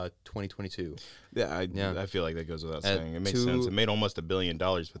of 2022. Yeah, Yeah. I feel like that goes without At saying. It makes 2 sense. It made almost $1 billion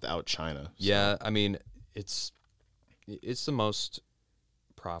without China. So. Yeah, I mean it's the most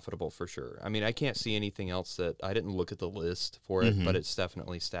profitable for sure. I mean, I can't see anything else that I didn't look at the list for it, but it's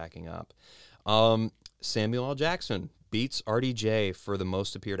definitely stacking up. Samuel L. Jackson beats RDJ for the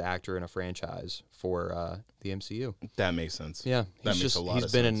most appeared actor in a franchise for the MCU. That makes sense. Yeah, That he's makes a lot he's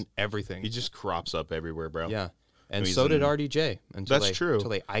of been sense. in everything. He just crops up everywhere, bro. Yeah, and He's so did in- RDJ. Until That's true. Until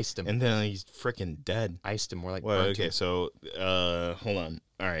they iced him. And then he's freaking dead. Iced him more like Well, burnt okay, him. so hold on.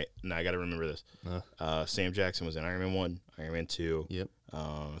 All right, now I got to remember this. Sam Jackson was in Iron Man 1, Iron Man 2. Yep.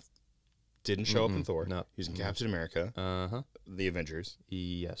 Didn't show up in Thor. No. He was in Captain America, The Avengers.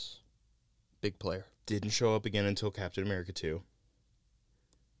 Yes. Big player. Didn't show up again until Captain America 2.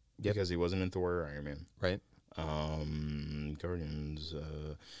 Yep. Because he wasn't in Thor or Iron Man. Right. Guardians,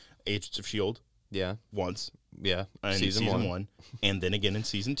 Agents of S.H.I.E.L.D. Yeah. once. Yeah. In Season 1. And then again in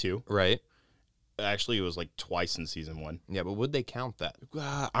Season 2. Right. Actually, it was like twice in Season 1. Yeah, but would they count that?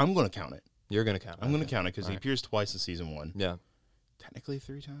 I'm going to count it. You're gonna count it. I'm going to count it because he Alright. appears twice in Season 1. Yeah. Technically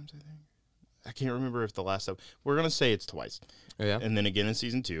 3 times, I think. I can't remember if the last time. We're going to say it's twice. Oh, yeah. And then again in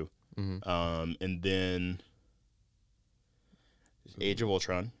Season 2. Mm-hmm. And then Age of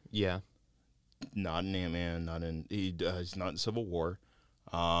Ultron. Yeah. Not in Ant-Man. Not in... he's not in Civil War.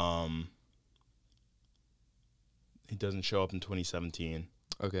 He doesn't show up in 2017.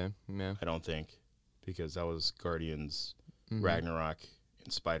 Okay. Yeah. I don't think. Because that was Guardians, Ragnarok,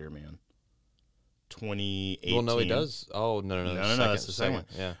 and Spider-Man. 2018. Well, no, he does. Oh, no. No, that's the second one.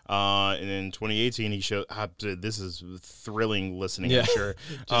 Yeah. And then 2018, he showed. This is thrilling listening, Yeah. I'm sure.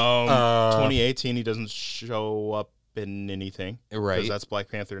 2018, he doesn't show up in anything. Right. Because that's Black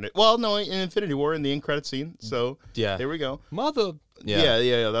Panther. Well, no, in Infinity War in the end credit scene. So Yeah. there we go. Mother. Yeah.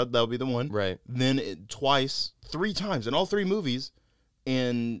 That'll be the one. Right. Then twice, 3 times in all 3 movies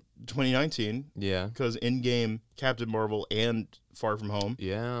in 2019. Yeah. Because Endgame, Captain Marvel, and Far From Home.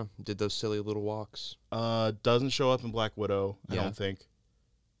 Yeah. Did those silly little walks. Doesn't show up in Black Widow, I Yeah. don't think.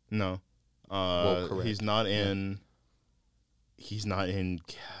 No. Well, correct. He's not in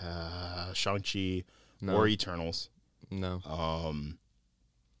Shang-Chi No. or Eternals. No.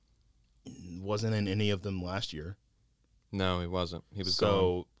 Wasn't in any of them last year. No, he wasn't. He was gone.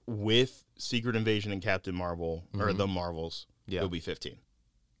 So with Secret Invasion and Captain Marvel, or the Marvels, Yeah. it'll be 15.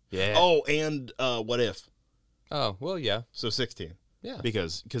 Yeah. Oh, and What If? Oh, well, yeah. So 16. Yeah.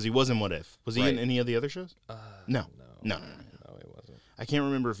 Because he was in What If. Was he in Right. any of the other shows? No. No, he wasn't. I can't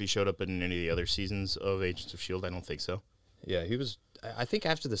remember if he showed up in any of the other seasons of Agents of S.H.I.E.L.D. I don't think so. Yeah, he was. I think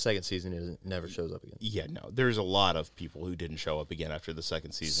after the second season, he never shows up again. Yeah, no. There's a lot of people who didn't show up again after the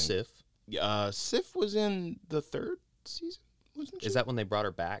second season. Sif. Sif was in the 3rd season, wasn't she? Is that when they brought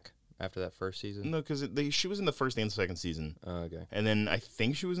her back after that first season? No, because she was in the 1st and 2nd season. Oh, okay. And then I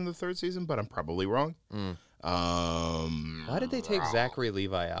think she was in the 3rd season, but I'm probably wrong. Why did they take Zachary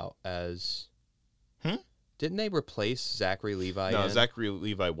Levi out as Didn't they replace Zachary Levi? No, Zachary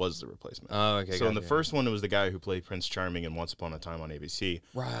Levi was the replacement. Oh, okay. So in the first one, it was the guy who played Prince Charming in Once Upon a Time on ABC.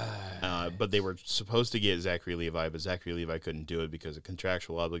 Right. But they were supposed to get Zachary Levi, but Zachary Levi couldn't do it because of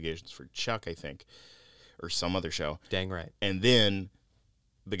contractual obligations for Chuck, I think, or some other show. Dang right. And then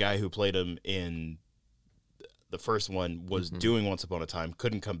the guy who played him in the first one was doing Once Upon a Time,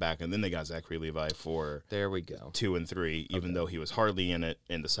 couldn't come back, and then they got Zachary Levi for there we go 2 and 3, even though he was hardly in it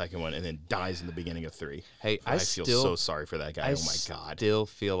in the second one, and then dies in the beginning of 3. Hey, I feel so sorry for that guy. Oh my god! I still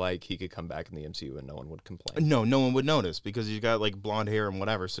feel like he could come back in the MCU and no one would complain. No one would notice because he's got like blonde hair and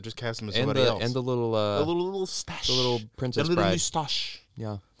whatever. So just cast him as somebody else. And the little stash, the little Princess the little Bride. mustache.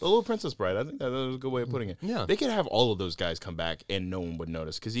 Yeah. The little Princess Bride. I think that was a good way of putting it. Yeah. They could have all of those guys come back and no one would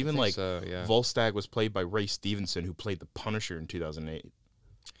notice. Because even like Volstagg was played by Ray Stevenson, who played the Punisher in 2008.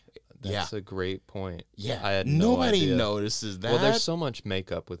 That's a great point. Yeah. I had nobody notices that. Well, there's so much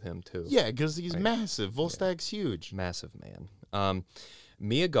makeup with him, too. Yeah, because he's massive. Volstagg's huge. Massive man.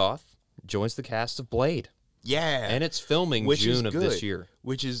 Mia Goth joins the cast of Blade. Yeah, and it's filming June of this year.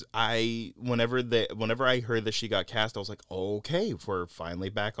 Which is whenever I heard that she got cast, I was like, okay, we're finally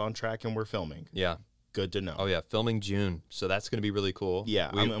back on track and we're filming. Yeah, good to know. Oh yeah, filming June, so that's going to be really cool. Yeah,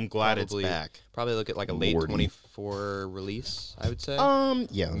 I'm glad it's back. Probably look at like a late 24 release, I would say.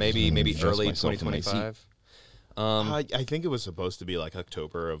 Yeah, maybe early 2025. I think it was supposed to be like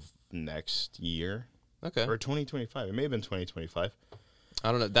October of next year. Okay, or 2025. It may have been 2025.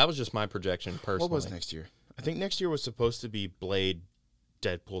 I don't know. That was just my projection personally. What was next year? I think next year was supposed to be Blade,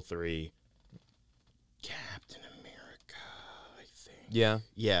 Deadpool 3, Captain America, I think. Yeah.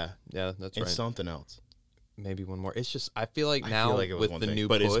 Yeah, that's and right. And something else. Maybe one more. It's just, I feel like now with the new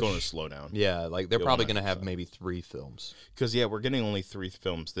but push, it's going to slow down. Yeah, like they're probably going to have maybe 3 films. Because, we're getting only 3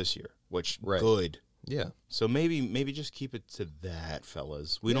 films this year, which good. Yeah. So maybe just keep it to that,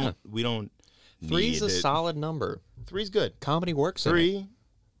 fellas. We don't 3's a solid number. 3's good. Comedy works. 3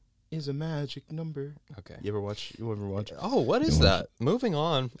 is a magic number. Okay. You ever watch? Oh, what is that? Moving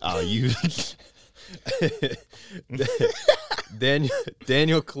on. Oh, you.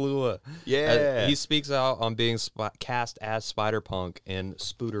 Daniel Kaluuya. Yeah. He speaks out on being cast as Spider-Punk in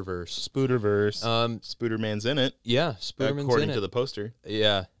Spooderverse. Spooderman's in it. Yeah, Spooderman's according in it. to the poster.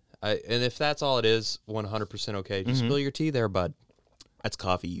 Yeah. And if that's all it is, 100% okay. Just spill your tea there, bud. That's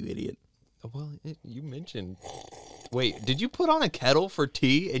coffee, you idiot. Well, you mentioned... Wait, did you put on a kettle for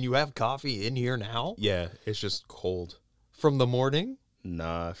tea and you have coffee in here now? Yeah, it's just cold. From the morning?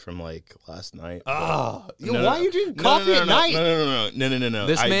 Nah, from like last night. Why are you drinking coffee at night? No.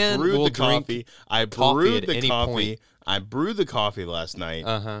 This man will drink coffee. I brewed the coffee. I brewed the coffee last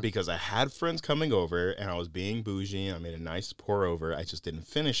night because I had friends coming over and I was being bougie. I made a nice pour over. I just didn't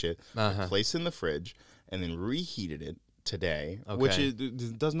finish it. I placed it in the fridge and then reheated it today, which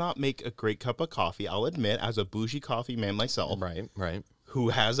does not make a great cup of coffee, I'll admit, as a bougie coffee man myself. Right. Who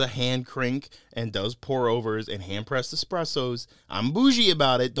has a hand crank and does pour overs and hand pressed espressos. I'm bougie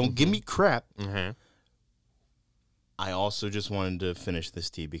about it. Don't give me crap. I also just wanted to finish this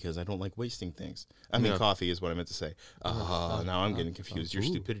tea because I don't like wasting things. I mean, coffee is what I meant to say. Now I'm getting confused. Your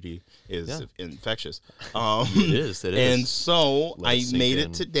stupidity is infectious. It is. And so I made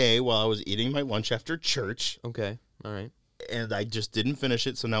it today while I was eating my lunch after church. Okay. All right. And I just didn't finish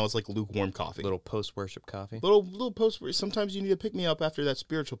it, so now it's like lukewarm coffee. Little post-worship coffee. Little post-worship. Sometimes you need to pick me up after that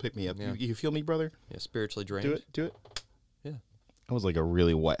spiritual pick-me-up. Yeah. You feel me, brother? Yeah, spiritually drained. Do it. Yeah. That was like a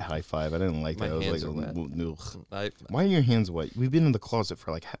really wet high five. I didn't like that. My hands are wet. Why are your hands wet? We've been in the closet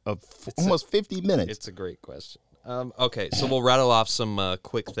for like almost 50 minutes. It's a great question. Okay, so we'll rattle off some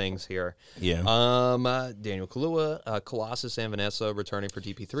quick things here. Yeah. Daniel Kaluuya, Colossus and Vanessa returning for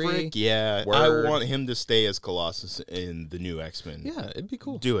DP3. Frick yeah. Word. I want him to stay as Colossus in the new X-Men. Yeah, it'd be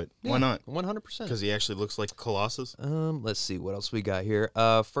cool. Do it. Yeah, why not? 100%. Because he actually looks like Colossus. Let's see what else we got here.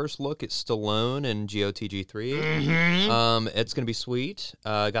 First look at Stallone and GOTG3. It's gonna be sweet.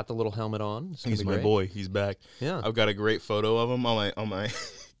 Got the little helmet on. He's my boy. He's back. Yeah. I've got a great photo of him on my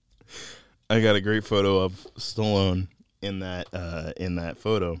I got a great photo of Stallone in that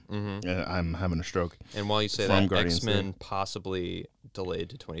photo. I'm having a stroke. And while you say that, X-Men possibly delayed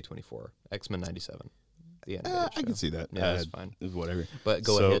to 2024. X-Men 97. The animated show. I can see that. Yeah, that's fine. Whatever. But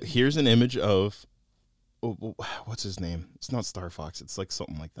go ahead. So here's an image of what's his name? It's not Star Fox. It's like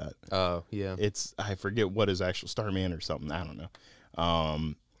something like that. Oh yeah. I forget what his actual Starman or something. I don't know.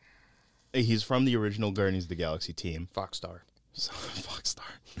 He's from the original Guardians of the Galaxy team. Foxstar. Foxstar.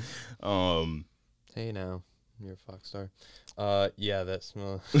 Hey now, you're a Foxstar. Yeah, that's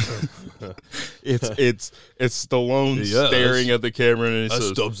it's Stallone staring at the camera and he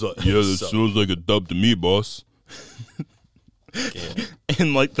says, that sounds like a dub to me, boss.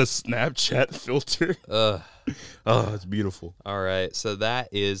 in like the Snapchat filter. Ugh. Oh, it's beautiful. All right, so that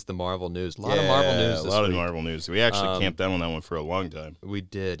is the Marvel news. A lot of Marvel news this week. A lot of Marvel news. We actually camped down on that one for a long time. We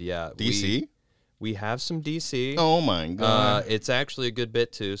did, yeah. DC? We have some DC. Oh, my God. It's actually a good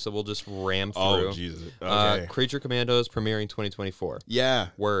bit, too, so we'll just ram through. Oh, Jesus. Okay. Creature Commandos premiering 2024. Yeah.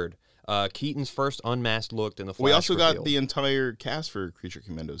 Word. Keaton's first unmasked look in the Flash We also revealed. got the entire cast for Creature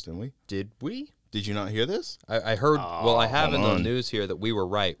Commandos, didn't we? Did we? Did you not hear this? I heard, I have in hold the on. news here that we were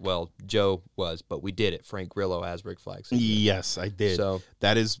right. Well, Joe was, but we did it. Frank Grillo as Rick Flag. Yes, I did. So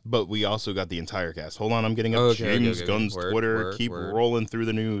that is, but we also got the entire cast. Hold on, I'm getting up Okay, James okay. Gunn's Word, Twitter. word, Keep word. rolling through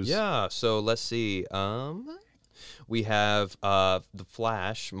the news. yeah, so let's see. We have the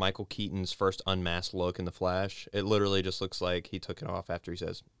Flash, Michael Keaton's first unmasked look in the Flash. It literally just looks like he took it off after he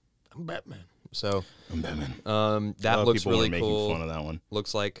says, "I'm Batman." So I'm Batman. that looks people really were cool. making fun of that one.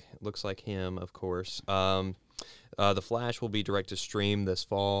 Looks like him, of course. The Flash will be direct to stream this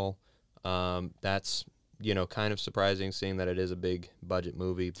fall. That's kind of surprising, seeing that it is a big budget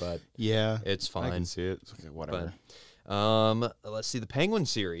movie, but Yeah, it's I can fine. see it. It's okay, whatever. Let's see the Penguin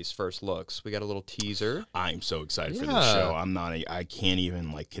series first looks. We got a little teaser. I'm so excited for this Yeah. show. I can't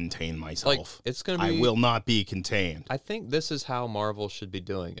even contain myself. Like it's gonna be. I will not be contained. I think this is how Marvel should be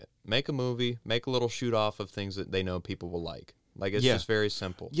doing it. Make a movie, make a little shoot off of things that they know people will like. Like it's Yeah. just very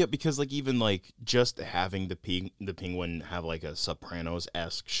simple. Yeah, because even just having the Penguin have a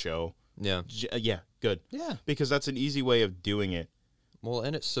Sopranos-esque show. Yeah. Yeah, good. Yeah. Because that's an easy way of doing it. Well,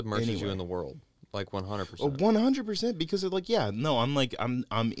 and it submerges you Anyway. in the world, 100%. 100%. Because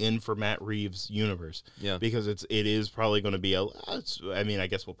I'm in for Matt Reeves' universe. Yeah. Because it is probably going to be I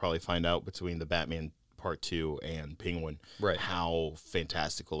guess we'll probably find out between the Batman Part 2 and Penguin Right. how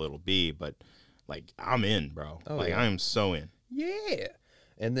fantastical it'll be. But I'm in, bro. Oh, yeah. I am so in. Yeah.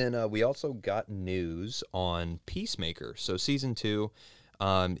 And then we also got news on Peacemaker. So season 2,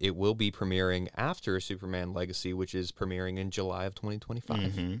 it will be premiering after Superman Legacy, which is premiering in July of 2025.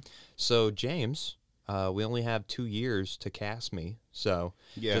 Mm-hmm. So James, we only have 2 years to cast me. So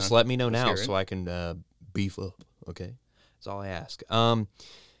Yeah, just let me know now hear it. so I can beef up. Okay, that's all I ask.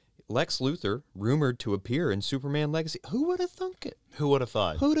 Lex Luthor rumored to appear in Superman Legacy. Who would have thunk it? Who would have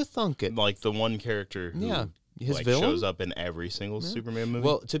thought? Who'd have thunk it? The one character who Yeah. His villain shows up in every single Superman movie.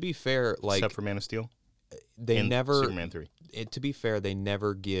 Well, to be fair, except for Man of Steel. they and never. Superman 3. To be fair, they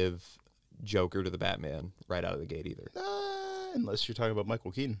never give Joker to the Batman right out of the gate either. Unless you're talking about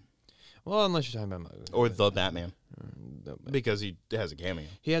Michael Keaton. Well, unless you're talking about Or the Batman. Because he has a cameo.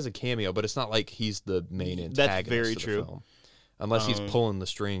 he has a cameo, but it's not like he's the main antagonist. That's very of the true. film. Unless he's pulling the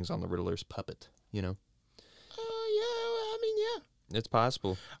strings on the Riddler's puppet, Yeah. I mean, yeah. It's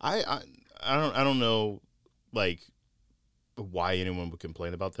possible. I don't know, why anyone would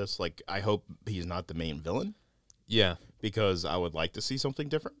complain about this. I hope he's not the main villain, Yeah. because I would like to see something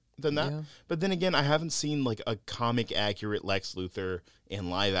different than that. Yeah. But then again, I haven't seen a comic accurate Lex Luthor in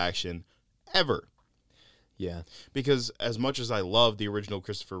live action ever. Yeah. Because as much as I love the original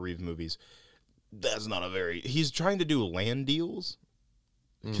Christopher Reeve movies, that's not he's trying to do land deals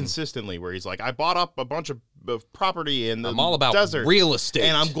consistently, where he's I bought up a bunch of property in the I'm all about desert, real estate.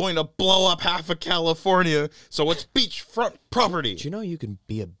 and I'm going to blow up half of California, so it's beachfront property. Do you know you can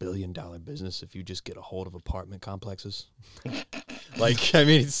be a $1 billion business if you just get a hold of apartment complexes?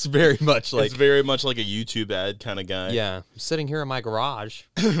 It's very much It's very much like a YouTube ad kind of guy. yeah. I'm sitting here in my garage.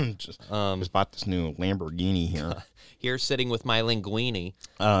 just bought this new Lamborghini here. Here sitting with my linguine.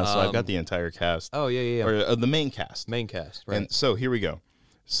 So I've got the entire cast. Oh, yeah. Or the main cast. Main cast, right? And so here we go.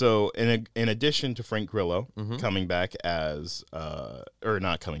 So in addition to Frank Grillo coming back as, or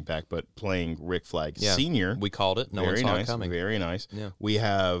not coming back, but playing Rick Flag Sr. We called it. No one very saw nice, it coming. Very nice. Yeah. We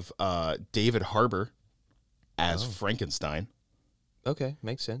have David Harbour as Frankenstein. Okay,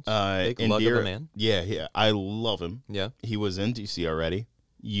 makes sense. Big lug of a man. Yeah, I love him. Yeah. He was in DC already.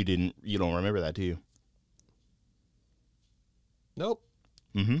 You don't remember that, do you? Nope.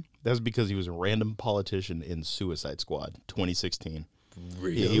 Mm-hmm. That's because he was a random politician in Suicide Squad 2016.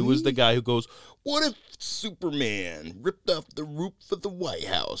 Really? He was the guy who goes, what if Superman ripped off the roof of the White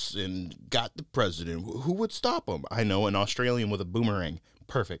House and got the president? Who would stop him? I know, an Australian with a boomerang.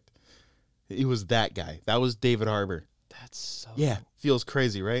 Perfect. He was that guy. That was David Harbour. That's so... Yeah. Feels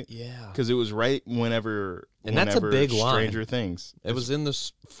crazy, right? Yeah. Because it was right whenever that's a big line. Stranger Things. It was in the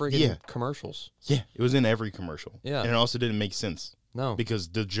friggin' commercials. Yeah. It was in every commercial. Yeah. And it also didn't make sense. No. Because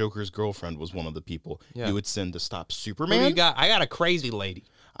the Joker's girlfriend was one of the people he would send to stop Who Superman. do you got? I got a crazy lady.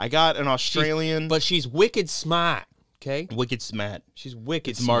 I got an Australian. But she's wicked smart, okay? Wicked smart. She's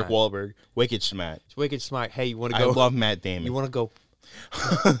wicked It's smart. Mark Wahlberg. Wicked smart. She's wicked smart. Hey, you want to I go... love Matt Damon. You want to go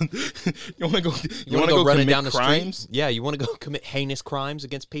You want to go? You want to go running down the crimes? street? Yeah, you want to go commit heinous crimes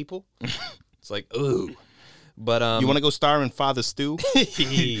against people? It's like, ooh. But you want to go star in Father Stew?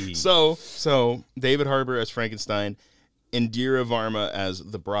 So David Harbour as Frankenstein, Indira Varma as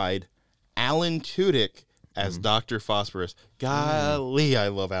the bride, Alan Tudyk as Dr. Phosphorus. Golly, I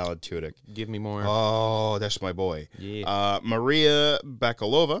love Alan Tudyk. Give me more. Oh, that's my boy. Yeah. Maria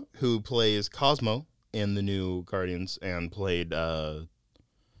Bakalova, who plays Cosmo in the new Guardians and played the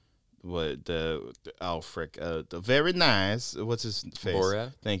very nice, what's his face?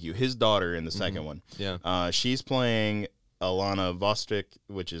 Borat? Thank you. His daughter in the second one. Yeah. She's playing Alana Vostok,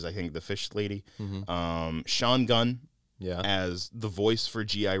 which is I think the fish lady. Sean Gunn as the voice for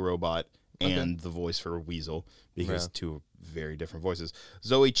G.I. Robot and the voice for Weasel, because two very different voices.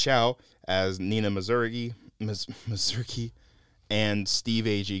 Zoe Chow as Nina Mazurki, and Steve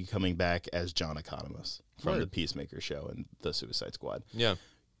Agee coming back as John Economos from the Peacemaker show and the Suicide Squad. Yeah.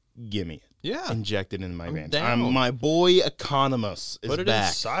 Gimme it. Yeah. Inject it in my veins. Down. My boy Economos is Put it back.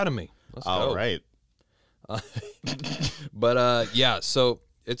 inside of me. Let's All go. right. But yeah, so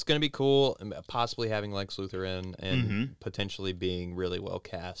it's going to be cool, possibly having Lex Luthor in and potentially being really well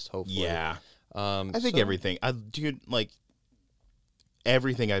cast, hopefully. Yeah. I think everything. Dude, like,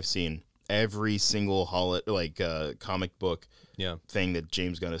 everything I've seen, every single comic book thing that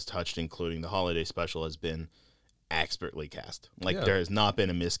James Gunn has touched, including the holiday special, has been expertly cast. Like, there has not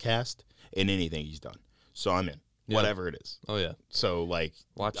been a miscast in anything he's done. So I'm in. Whatever it is. Oh, yeah. So, like,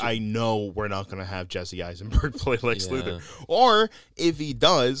 Watch I know we're not going to have Jesse Eisenberg play Lex Luthor. Or, if he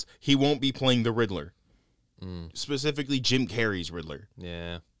does, he won't be playing the Riddler. Specifically, Jim Carrey's Riddler.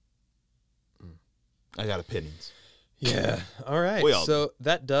 Yeah. I got opinions. Yeah. All right. So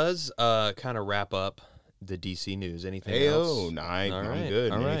that does kind of wrap up the DC news. Anything else? I'm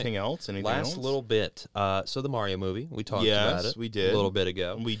good. Anything else? Last little bit. So the Mario movie, we talked about it. We did a little bit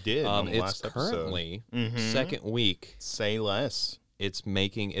ago. We did. It's currently second week. Say less. It's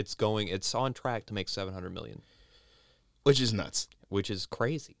on track to make $700 million, which is nuts. Which is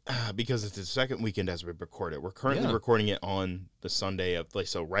crazy because it's the second weekend as we record it. We're currently recording it on the Sunday of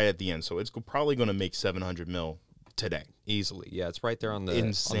right at the end, so it's probably going to make $700 million today easily. Yeah, it's right there on the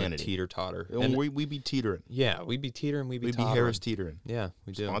insanity teeter totter. And we be teetering. Yeah, we be teetering. We be Harris teetering. Yeah,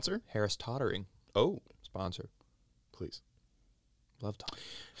 we do. Sponsor? Harris Tottering. Oh, sponsor, please. Love talk.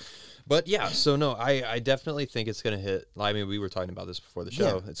 But yeah, so no, I definitely think it's going to hit. I mean, we were talking about this before the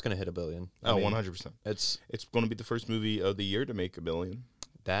show. Yeah. It's going to hit $1 billion. 100%. It's going to be the first movie of the year to make $1 billion.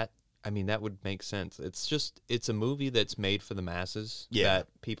 That would make sense. It's a movie that's made for the masses. Yeah.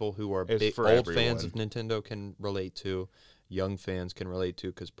 That people who are old fans of Nintendo can relate to, young fans can relate to,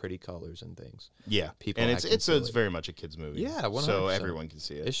 because pretty colors and things. Yeah, people, and it's very much a kids movie. Yeah, 100%. So everyone can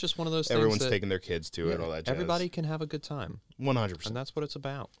see it. It's just one of those things. Everyone's taking their kids to it. All that. Jazz. Everybody can have a good time. 100%, and that's what it's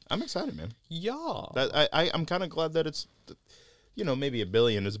about. I'm excited, man. Yeah, I'm kind of glad that it's, maybe $1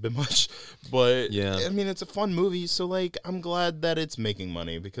 billion is a bit much, but I mean it's a fun movie. So like, I'm glad that it's making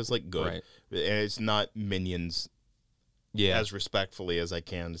money because good, and it's not Minions. Yeah, as respectfully as I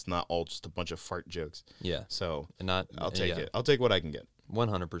can. It's not all just a bunch of fart jokes. Yeah. So I'll take it. I'll take what I can get.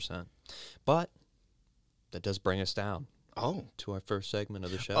 100%. But that does bring us down. Oh, to our first segment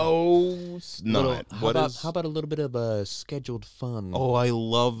of the show. Oh, not. How about a little bit of scheduled fun? Oh, I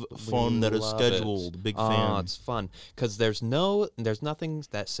love fun that is scheduled. Big fan. Oh, it's fun because there's nothing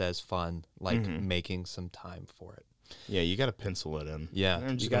that says fun like making some time for it. Yeah, you got to pencil it in.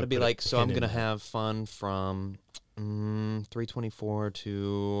 Yeah, you got to be like, so I'm gonna have fun from 3:24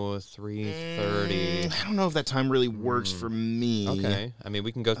 to 3:30. I don't know if that time really works for me. Okay, I mean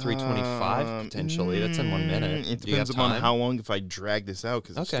we can go 3:25 potentially. That's in 1 minute. It depends upon how long if I drag this out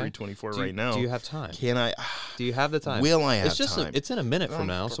because it's 3:24 right now. Do you have time? Can I? Do you have the time? Will I have it's just time? It's in a minute from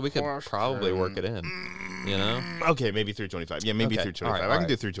now, so we could probably work it in. You know? Okay, maybe 3:25. Yeah, maybe 3:25. Right, I can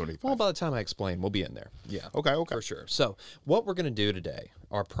do 3:25. Well, by the time I explain, we'll be in there. Yeah. Okay. For sure. So what we're gonna do today,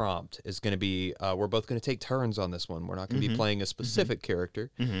 our prompt is gonna be, we're both gonna take turns on this one. We're not gonna be playing a specific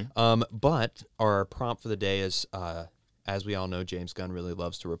character. But our prompt for the day is, as we all know, James Gunn really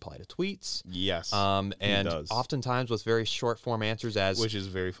loves to reply to tweets. Yes. And he does. Oftentimes with very short form answers which is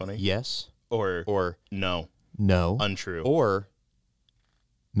very funny. Yes. Or no. No. Untrue. Or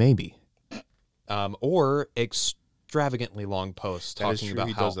maybe. Or extravagantly long posts talking about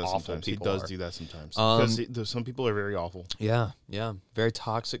how awful people are. He does do that sometimes. Because some people are very awful. Yeah. Very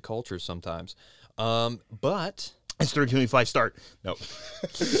toxic cultures sometimes. But it's 3:25 start. No.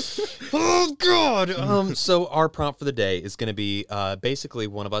 Oh God. So our prompt for the day is going to be basically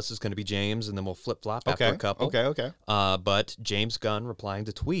one of us is going to be James, and then we'll flip flop after a couple. Okay. But James Gunn replying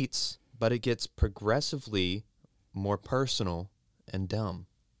to tweets, but it gets progressively more personal and dumb.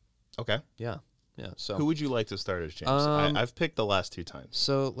 Okay. Yeah. So who would you like to start as, James? I've picked the last 2 times.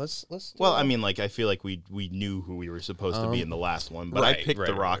 So let's. Well, I mean, like, I feel like we knew who we were supposed to be in the last one, but I picked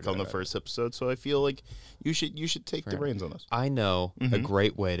The Rock on the first episode, so I feel like you should take the reins on this. I know a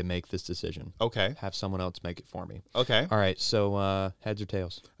great way to make this decision. Okay. Have someone else make it for me. Okay. All right. So heads or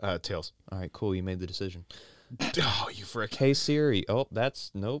tails? Tails. All right. Cool. You made the decision. Oh, you frick. Hey Siri. Oh,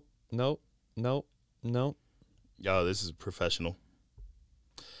 that's nope. Oh, this is professional.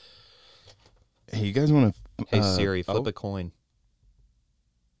 Hey, you guys want to... Hey Siri, flip a coin.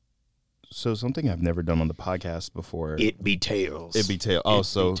 So something I've never done on the podcast before. It be tails. It be tails. Oh,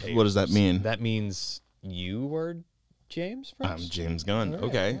 so what does that mean? That means you are James Frost? I'm James Gunn. Right,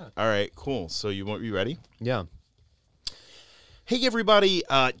 okay. Yeah. All right, cool. So you ready? Yeah. Hey, everybody.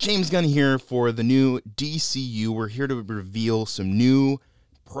 James Gunn here for the new DCU. We're here to reveal some new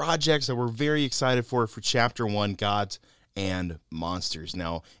projects that we're very excited for Chapter 1, Gods and Monsters.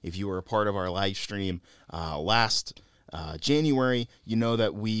 Now, if you were a part of our live stream last January, you know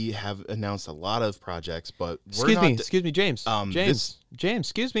that we have announced a lot of projects, but Excuse me, James. James,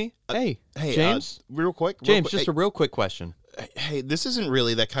 excuse me. Hey, James. Real quick. A real quick question. Hey, this isn't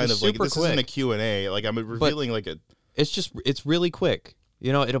really that kind Just of like, this super isn't a quick. Q&A. Like, I'm revealing like a... It's really quick.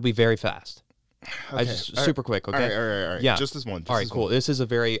 You know, it'll be very fast. Okay. Super quick, okay? All right. Yeah. Just this one. All right, cool. This is a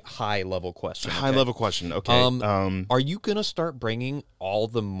very high-level question. High-level question, okay. Are you going to start bringing all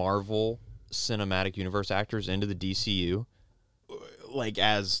the Marvel Cinematic Universe actors into the DCU? Like,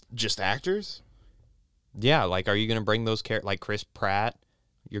 as just actors? Yeah, like, are you going to bring those characters, like Chris Pratt?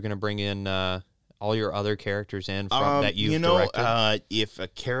 You're going to bring in all your other characters in from that you've directed? If a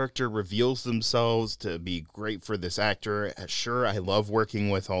character reveals themselves to be great for this actor, sure, I love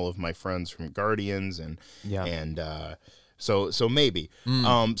working with all of my friends from Guardians so maybe.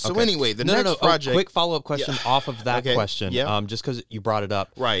 Anyway, the next project. Quick follow-up question off of that question. Yeah. Just because you brought it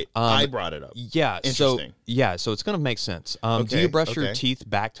up. Right. I brought it up. Yeah. Interesting. So it's going to make sense. Do you brush your teeth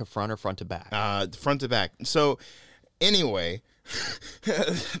back to front or front to back? Front to back. So anyway,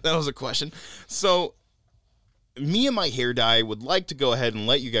 that was a question. So me and my hair dye would like to go ahead and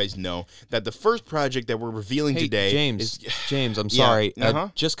let you guys know that the first project that we're revealing today James, I'm sorry.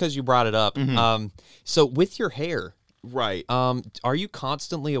 Just because you brought it up. So with your hair, right. Are you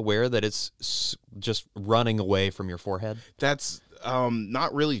constantly aware that it's just running away from your forehead? That's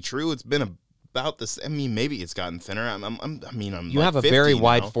not really true. It's been about this. I mean, maybe it's gotten thinner. You have a very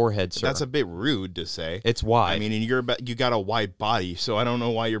wide forehead, sir. That's a bit rude to say. It's wide. I mean, and you got a wide body, so I don't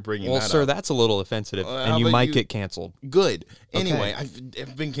know why you're bringing that up. Well, sir, that's a little offensive, and you might get canceled. Good. Anyway,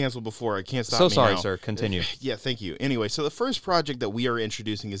 I've been canceled before. I can't stop So me sorry, now. sir. Continue. Yeah, thank you. Anyway, so the first project that we are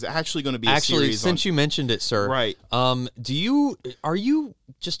introducing is actually going to be a series since you mentioned it, sir. Right. Are you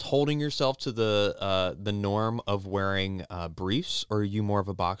just holding yourself to the norm of wearing briefs, or are you more of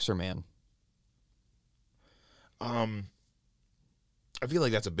a boxer man? I feel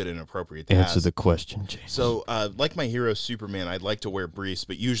like that's a bit inappropriate to Answer ask. the question, James. So, like my hero Superman, I'd like to wear briefs,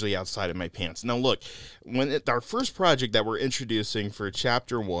 but usually outside of my pants. Now, look, our first project that we're introducing for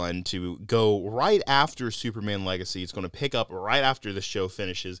Chapter 1 to go right after Superman Legacy, it's going to pick up right after the show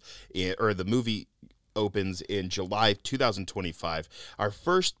finishes, or the movie opens in July 2025. Our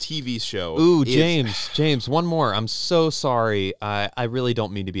first TV show. Ooh, James, one more. I'm so sorry. I really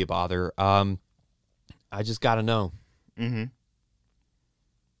don't mean to be a bother. I just got to know. Mm-hmm.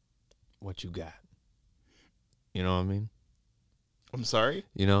 What you got? You know what I mean? I'm sorry?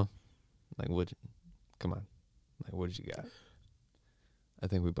 You know? Like, come on. Like, what did you got? I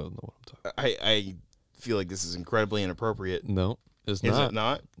think we both know what I'm talking about. I feel like this is incredibly inappropriate. No, it's not. Is it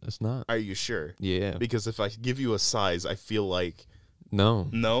not? It's not. Are you sure? Yeah. Because if I give you a size, I feel like... No.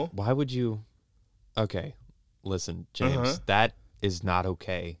 No? Why would you... Okay. Listen, James, that is not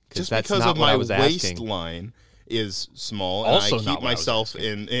okay. Just that's because not of what my I was asking. waistline is small, Also and I not keep what I was myself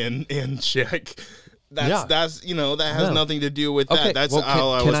in check. That's that has No. nothing to do with Okay, that. That's well,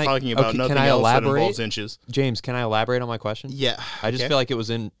 all I was talking about. okay, Nothing can I else elaborate? that involves inches. James, can I elaborate on my question? Yeah, I just okay. feel like it was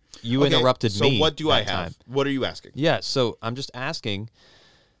in... You Okay, interrupted me. So what do that I have? time. What are you asking? Yeah, so I'm just asking...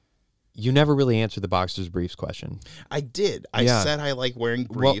 You never really answered the boxer's briefs question. I did. I said I like wearing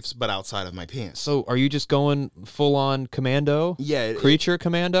briefs, but outside of my pants. So are you just going full on commando? Yeah. Creature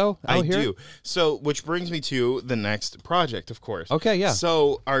commando out here? I do. So, which brings me to the next project, of course. Okay, yeah.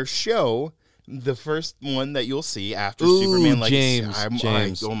 So our show, the first one that you'll see after Superman Legacy.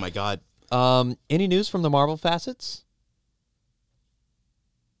 James. Oh my God. Any news from the Marvel facets?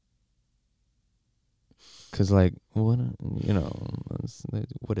 Because, like, what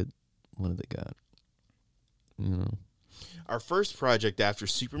did they got? You know, Our first project after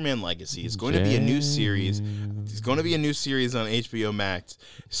Superman Legacy is going to be a new series. It's going to be a new series on HBO Max.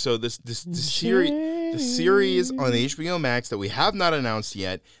 So the series on HBO Max that we have not announced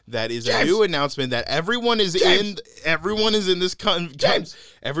yet, that is a new announcement that everyone is in. Everyone is in this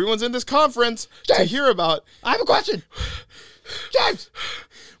everyone's in this conference to hear about. I have a question. James,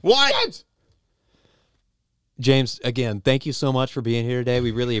 what? James, again, thank you so much for being here today.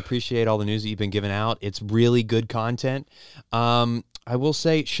 We really appreciate all the news that you've been giving out. It's really good content. I will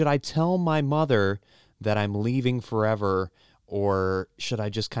say, should I tell my mother that I'm leaving forever, or should I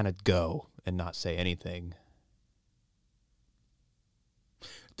just kind of go and not say anything?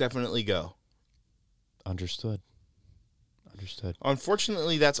 Definitely go. Understood.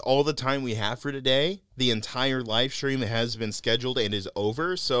 Unfortunately, that's all the time we have for today. The entire live stream has been scheduled and is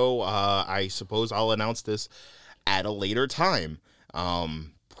over, so I suppose I'll announce this at a later time,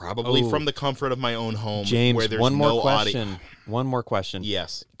 probably from the comfort of my own home. James, where there's one more no question. audio. One more question.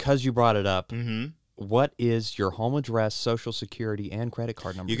 Yes. Because you brought it up, Mm-hmm. what is your home address, social security, and credit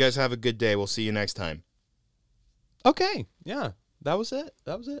card number? You guys have a good day. We'll see you next time. Okay. Yeah. That was it.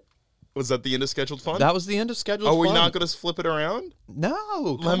 Was that the end of Scheduled Fun? That was the end of Scheduled Fun. Are we not going to flip it around?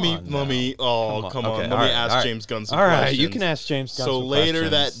 No. Let me. Oh, come on. Okay, Let me ask James Gunn some questions. All right, questions. you can ask James Gunn So some later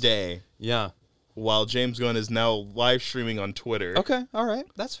questions. that day, Yeah. while James Gunn is now live streaming on Twitter, Okay. All right.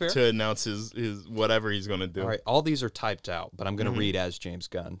 That's fair. to announce his whatever he's going to do. All right. All these are typed out, but I'm going to read as James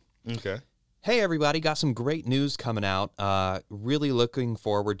Gunn. Okay. Hey, everybody. Got some great news coming out. Really looking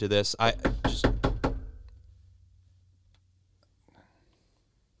forward to this.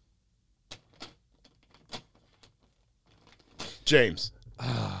 James.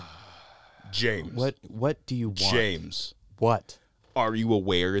 James. What do you want? James. What? Are you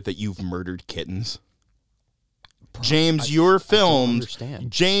aware that you've murdered kittens? James, your films.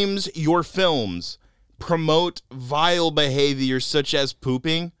 understand. James, your films promote vile behavior such as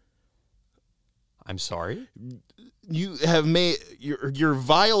pooping. I'm sorry? You have made your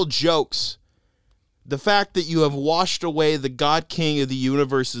vile jokes. The fact that you have washed away the God King of the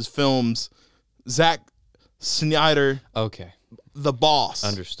Universe's films, Zack Snyder, Okay. the boss.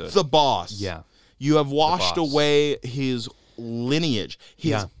 Understood. The boss. Yeah. You have washed boss. away his lineage,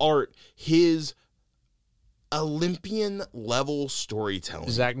 his Yeah. art, his Olympian level storytelling.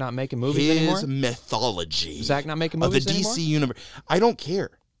 Is Zach not making movies his anymore? mythology. Is Zach not making of the movies DC anymore? universe. I don't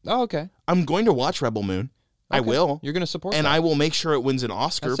care. Oh, okay. I'm going to watch Rebel Moon. I Okay. will. You're going to support And that. I will make sure it wins an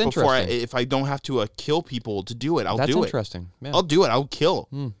Oscar That's before interesting. if I don't have to kill people to do it. I'll That's do it. interesting. Yeah. I'll do it. I'll kill.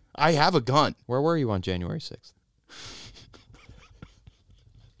 I have a gun. Where were you on January 6th?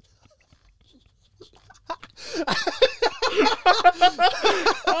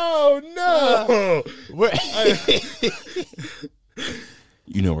 Oh no!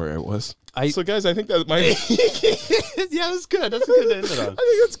 You know where I was. So guys, I think that might. Yeah, that's good. That's good to end it on. I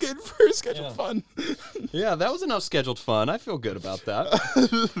think that's good for scheduled fun. Yeah, that was enough scheduled fun. I feel good about that.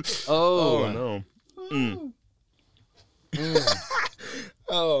 Oh no!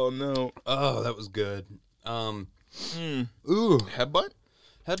 Oh no! Oh, that was good. Ooh, headbutt.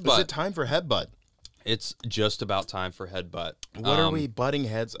 Is Headbutt. it time for headbutt? It's just about time for headbutt. What are we butting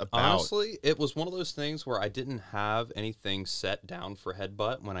heads about? Honestly, it was one of those things where I didn't have anything set down for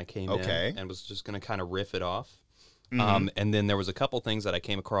headbutt when I came in, and was just going to kind of riff it off. And then there was a couple things that I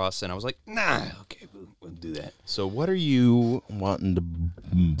came across, and I was like, nah, okay, we'll do that. So what are you wanting to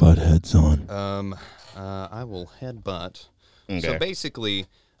butt heads on? I will headbutt. Okay. So basically,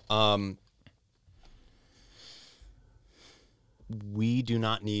 we do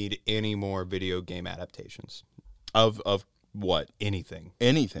not need any more video game adaptations. Of what? Anything.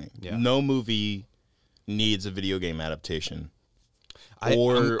 Anything. Yeah. No movie needs a video game adaptation. I'm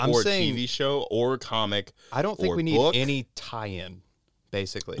or saying, TV show or comic. I don't think or we need book. any tie-in,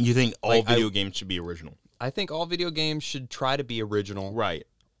 basically. You think all Like, video games should be original? I think all video games should try to be original. Right.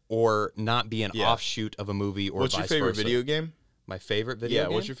 Or not be an Yeah. offshoot of a movie or What's your vice favorite versa. video game? My favorite video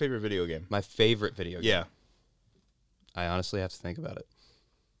game? What's your favorite video game? My favorite video game. Yeah. I honestly have to think about it.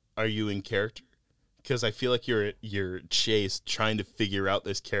 Are you in character? Because I feel like you're Chase trying to figure out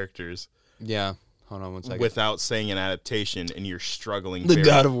this characters Yeah. Hold on one second. without saying an adaptation, and you're struggling. the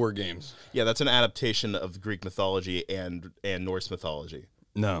God of War games. Yeah, that's an adaptation of Greek mythology and Norse mythology.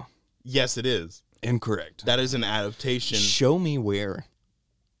 No. Yes, it is. Incorrect. That is an adaptation. Show me where.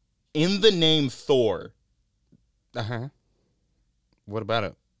 In the name Thor. Uh-huh. What about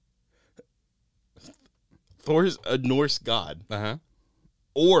it? Thor's a Norse god. Uh-huh.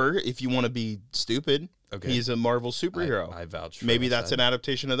 Or, if you want to be stupid, Okay. he's a Marvel superhero. I vouch for Maybe that that's side. an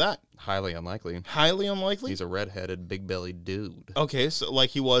adaptation of that. Highly unlikely. Highly unlikely. He's a red-headed, big-bellied dude. Okay, so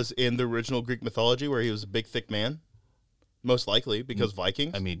like he was in the original Greek mythology where he was a big, thick man. Most likely, because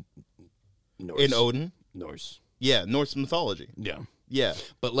Vikings. I mean, Norse. In Odin. Norse. Yeah, Norse mythology. Yeah. Yeah.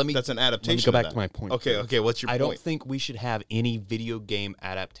 But that's an adaptation. Let me go back to my point. Okay, what's your point? I don't think we should have any video game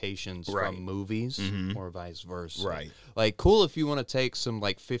adaptations Right. from movies or vice versa. Right. Like, cool if you want to take some,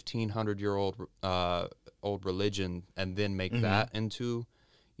 like, 1,500-year-old old religion and then make that into,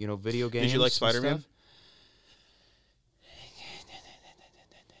 video games. Did you like and Spider-Man? stuff.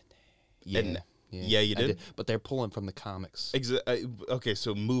 Yeah. Yeah, you I did? But they're pulling from the comics. Okay,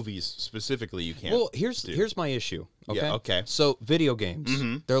 so movies specifically you can't. Well, here's my issue. Okay. Yeah, okay. So video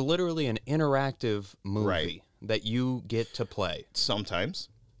games, they're literally an interactive movie Right. that you get to play Sometimes.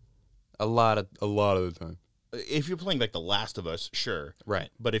 a lot of the time. If you're playing like The Last of Us, sure. Right.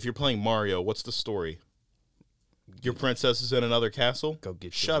 But if you're playing Mario, what's the story? Your princess is in another castle? Go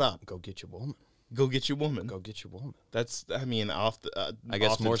get. Shut up. Go get your woman. Go get your woman. Go get your woman. That's, I mean, I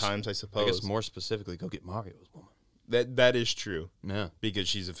guess oftentimes, I suppose. I guess more specifically, go get Mario's woman. That is true. Yeah. Because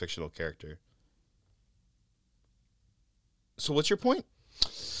she's a fictional character. So what's your point?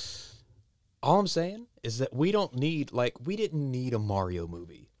 All I'm saying is that we didn't need a Mario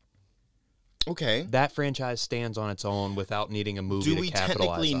movie. Okay. That franchise stands on its own without needing a movie Do to we capitalize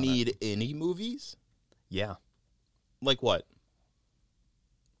technically on need it. any movies? Yeah. Like what?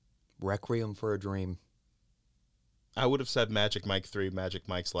 Requiem for a Dream. I would have said Magic Mike 3, Magic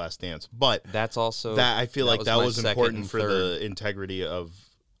Mike's Last Dance, but That's also I feel like that my was second important and for third. the integrity of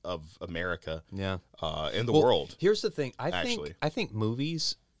America, Yeah. and the Well, world. Here's the thing. Actually. I think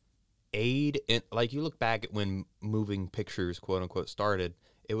movies aid in, like, you look back at when moving pictures, quote unquote, started.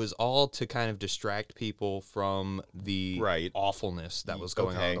 It was all to kind of distract people from the Right. awfulness that was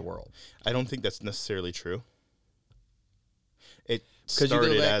going on in the world. I don't think that's necessarily true. It 'Cause you go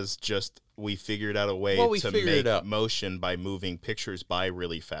started back- as just we figured out a way Well, we to figured make it out. motion by moving pictures by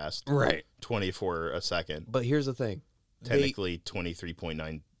really fast. Right. 24 a second. But here's the thing. Technically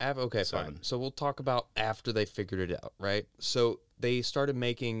 23.9. Okay, Seven. fine. So we'll talk about after they figured it out, right? So they started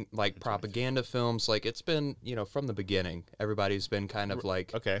making, like, propaganda films. Like, it's been, from the beginning, everybody's been kind of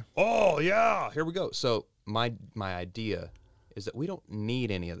like, Okay. oh, yeah, here we go. So my idea is that we don't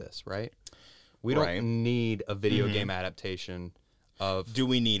need any of this, right? We Right. don't need a video game adaptation of... Do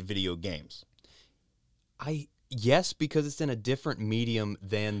we need video games? Yes, because it's in a different medium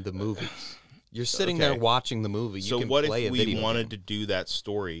than the movies. You're sitting there watching the movie. So you can what play if a we video wanted game. to do that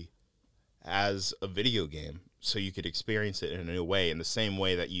story as a video game so you could experience it in a new way, in the same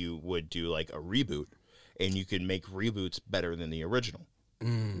way that you would do like a reboot, and you could make reboots better than the original?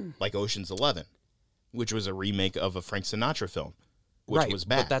 Like Ocean's 11, which was a remake of a Frank Sinatra film, which was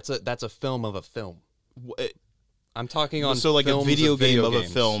bad. But that's a film of a film. I'm talking on so like a films video game of a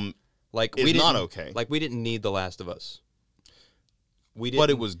games. film, Like is we not didn't- okay. Like we didn't need The Last of Us. We didn't, but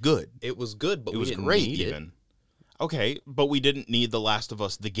it was good. It was good, but It we was didn't great need it. even. Okay, but we didn't need The Last of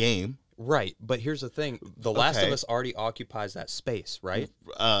Us, the game. Right, but here's the thing: The Last of Okay. Us already occupies that space, right?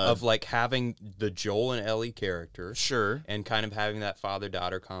 Uh, Of like having the Joel and Ellie character, Sure. and kind of having that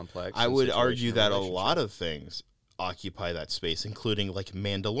father-daughter complex. I and would situation argue and that a relationship. lot of things occupy that space, including like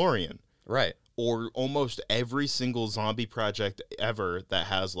Mandalorian, right. or almost every single zombie project ever that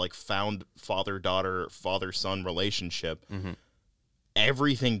has like found father-daughter, father-son relationship.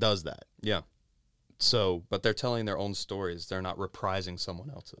 Everything does that. Yeah, So but they're telling their own stories. They're not reprising someone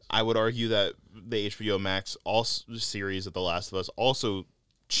else's. I would argue that the HBO Max series of The Last of Us also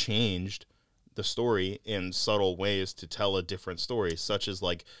changed the story in subtle ways to tell a different story, such as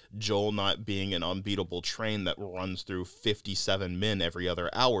like Joel not being an unbeatable train that runs through 57 men every other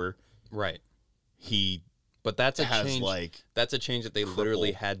hour. Right. He But that's a has change. like That's a change that they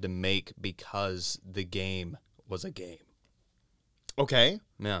literally had to make because the game was a game. okay,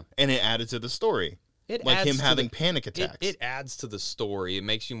 Yeah. and it added to the story. It Like adds him to having the- panic attacks. It adds to the story. It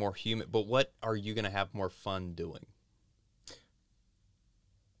makes you more human. But what are you going to have more fun doing?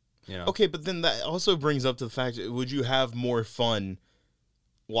 You know? Okay, but then that also brings up to the fact, would you have more fun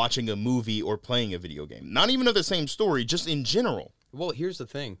watching a movie or playing a video game? Not even of the same story, just in general. Well, here's the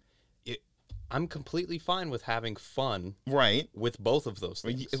thing. I'm completely fine with having fun Right. with both of those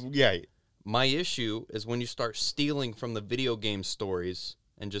things. Yeah. My issue is when you start stealing from the video game stories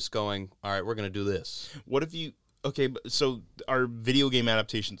and just going, all right, we're going to do this. What if you... Okay, but so are video game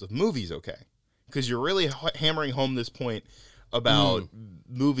adaptations of movies okay? Because you're really hammering home this point about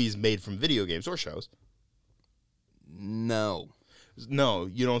movies made from video games or shows. No. No,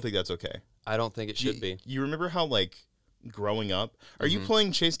 you don't think that's okay? I don't think it should be. You remember how, like, growing up... Are you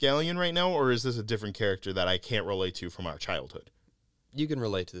playing Chase Gallion right now, or is this a different character that I can't relate to from our childhood? You can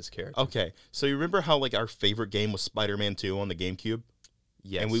relate to this character. Okay, so you remember how, like, our favorite game was Spider-Man 2 on the GameCube?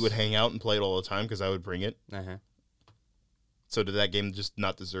 Yes. And we would hang out and play it all the time because I would bring it? Uh-huh. So did that game just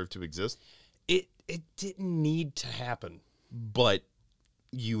not deserve to exist? It didn't need to happen. But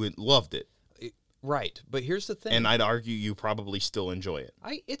you loved it. Right. But here's the thing. And I'd argue you probably still enjoy it.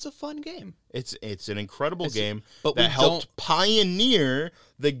 It's a fun game. It's an incredible game but that helped pioneer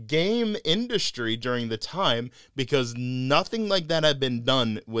the game industry during the time because nothing like that had been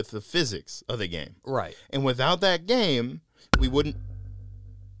done with the physics of the game. Right. And without that game, we wouldn't...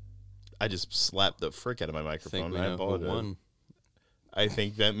 I just slapped the frick out of my microphone. I apologize. Who won. I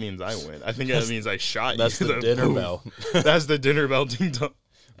think that means I win. I think that means I shot you. That's the dinner bell. That's the dinner bell ding dong.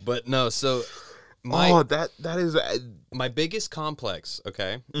 But no, so that is my biggest complex,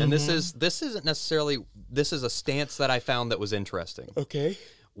 okay? And this isn't necessarily, this is a stance that I found that was interesting. Okay.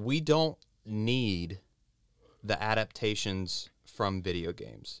 We don't need the adaptations from video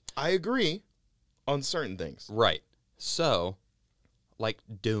games. I agree on certain things. Right. So, like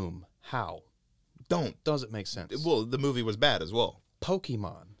Doom, how? Doesn't make sense. Well, the movie was bad as well.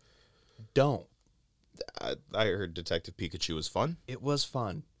 Pokemon, don't. I heard Detective Pikachu was fun. It was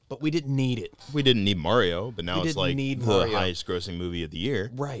fun, but we didn't need it. We didn't need Mario, but now it's like the highest grossing movie of the year.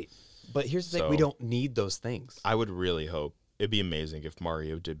 Right. But here's the thing, we don't need those things. I would really hope. It'd be amazing if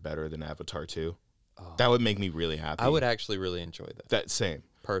Mario did better than Avatar 2. That would make me really happy. I would actually really enjoy that. That same.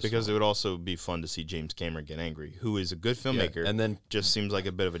 Personally. Because it would also be fun to see James Cameron get angry, who is a good filmmaker, and then just seems like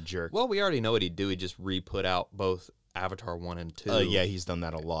a bit of a jerk. Well, we already know what he'd do. He'd just re-put out both Avatar 1 and 2. Yeah, he's done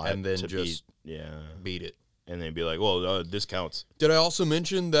that a lot. And then just beat it. And then be like, well, this counts. Did I also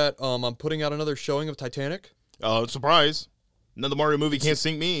mention that I'm putting out another showing of Titanic? Surprise. Another Mario movie can't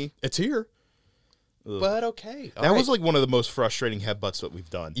sink me. It's here. Ugh. But okay. That was like one of the most frustrating headbutts that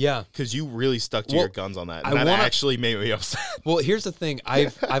we've done. Yeah. Because you really stuck to your guns on that. And that actually made me upset. Well, here's the thing.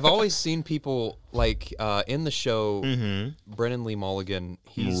 I've always seen people like in the show, Brennan Lee Mulligan,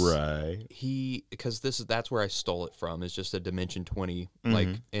 because that's where I stole it from, is just a Dimension 20 like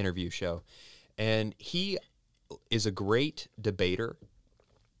interview show. And he is a great debater.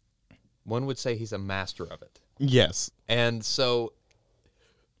 One would say he's a master of it. Yes. And so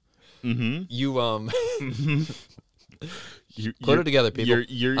you put it together, people.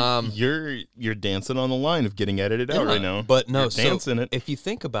 You're dancing on the line of getting edited out right now. But no, you're dancing it. If you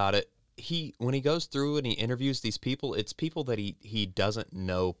think about it, when he goes through and he interviews these people, it's people that he doesn't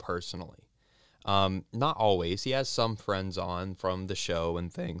know personally. Not always. He has some friends on from the show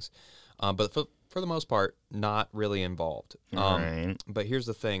and things, but for the most part, not really involved. Right. But here's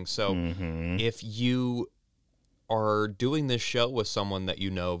the thing. So if you are doing this show with someone that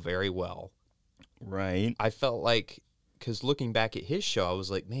you know very well, right? I felt like, because looking back at his show, I was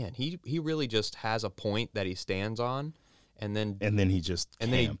like, man, he really just has a point that he stands on, and then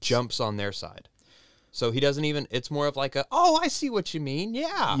he jumps on their side. So he doesn't even. It's more of like I see what you mean.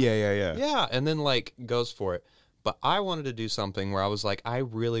 Yeah, and then like goes for it. But I wanted to do something where I was like, I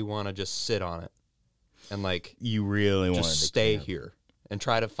really want to just sit on it, and like you really want to stay here and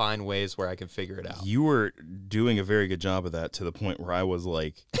try to find ways where I can figure it out. You were doing a very good job of that, to the point where I was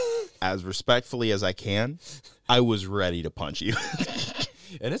like, as respectfully as I can, I was ready to punch you.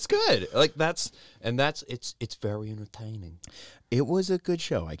 And it's good. Like it's very entertaining. It was a good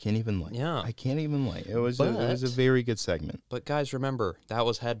show. I can't even lie. Yeah. I can't even lie. It was a very good segment. But guys, remember, that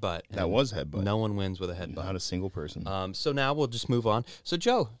was Headbutt. That was Headbutt. No one wins with a headbutt. Not a single person. So now we'll just move on. So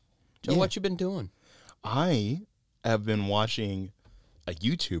Joe, what you been doing? I have been watching a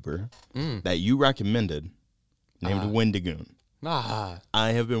YouTuber that you recommended named Wendigoon. I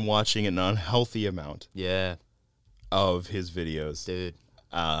have been watching an unhealthy amount of his videos. Dude.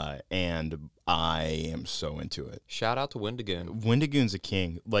 And I am so into it. Shout out to Wendigoon. Wendigoon's a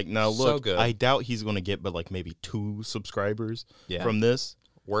king. Like, now look, so good. I doubt he's going to get but like maybe 2 subscribers from this.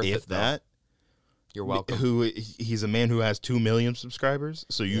 Worth if it, that. You're welcome. He's a man who has 2 million subscribers,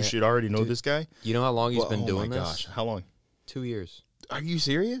 so you should already know this guy. You know how long he's been doing this? Oh my gosh, how long? 2 years. Are you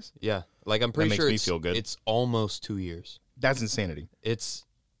serious? Yeah. Like, I'm pretty sure me feel good. It's almost 2 years. That's insanity. It's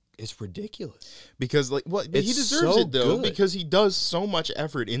ridiculous. Because he deserves it though, because he does so much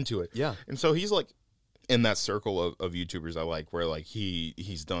effort into it. Yeah. And so he's like in that circle of YouTubers I like, where like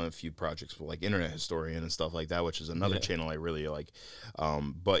he's done a few projects with like Internet Historian and stuff like that, which is another channel I really like.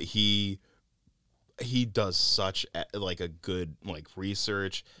 But he does such like a good like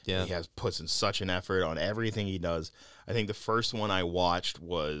research. Yeah. He puts in such an effort on everything he does. I think the first one I watched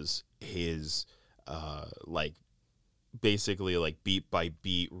was his like basically like beat by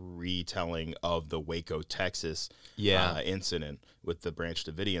beat retelling of the Waco, Texas incident with the Branch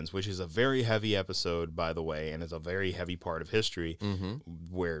Davidians, which is a very heavy episode, by the way, and is a very heavy part of history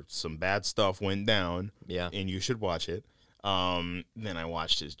where some bad stuff went down. Yeah. And you should watch it. Then I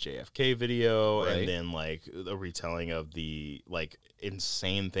watched his JFK video, Right. and then like a retelling of the like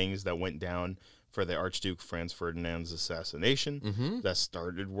insane things that went down for the Archduke Franz Ferdinand's assassination that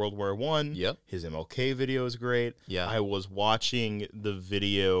started World War I. Yep. His MLK video is great. Yeah. I was watching the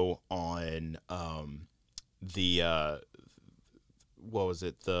video on what was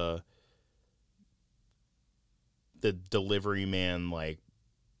it, the delivery man like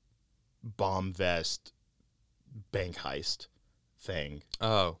bomb vest bank heist thing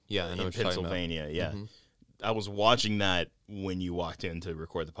Oh, yeah, I know in what you're talking about. Pennsylvania. Yeah. Mhm. I was watching that when you walked in to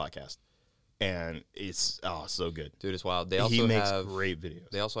record the podcast, and it's so good. Dude, it's wild. They also He makes have great videos.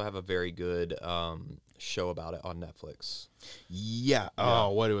 They also have a very good show about it on Netflix. Yeah. Oh,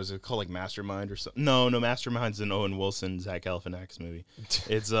 what was it called? Like Mastermind or something? No, Mastermind's an Owen Wilson, Zach Galifianakis movie.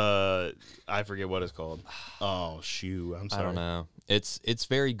 It's I forget what it's called. Oh shoot, I'm sorry. I don't know. It's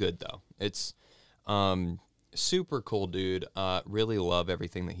very good though. It's super cool, dude. Really love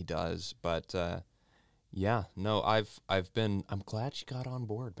everything that he does. But yeah, no, I'm glad you got on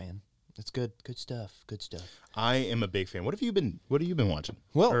board, man. It's good stuff. Good stuff. I am a big fan. What have you been watching?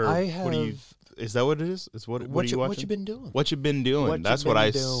 Well, Or I have. What do you? Is that what it is? Is what are you watching? What you been doing? What you been doing? What you That's been what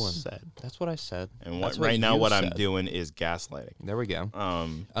I doing? said. That's what I said. And That's right now, you what I'm said. doing is gaslighting. There we go.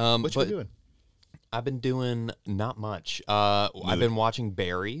 What you but been doing? I've been doing not much. I've been watching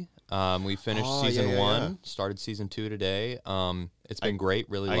Barry. We finished season 1, started season 2 today. It's been great.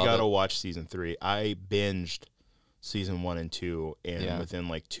 Really love it. I gotta watch season 3. I binged season 1 and 2 within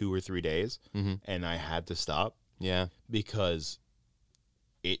like 2 or 3 days, and I had to stop. Yeah, because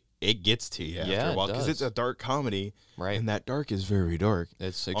it gets to you after Yeah, a while it because it's does. a dark comedy, Right. And that dark is very dark.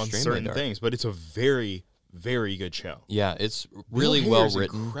 It's on extremely certain dark. things, but it's a very, very good show. Yeah, it's really Bill well Hader's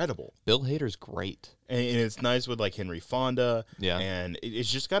written. incredible, Bill Hader's great. and it's nice with like Henry Fonda. Yeah. and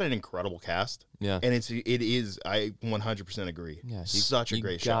it's just got an incredible cast. Yeah. and it is. I 100% agree. Yeah, such a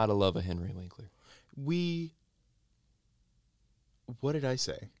great You show. gotta love a Henry Winkler. What did I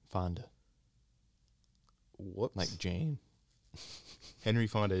say? Fonda, Whoops. like Jane. Henry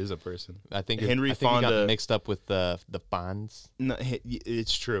Fonda is a person. I think Henry I think you got Fonda- mixed up with the Fonz. No,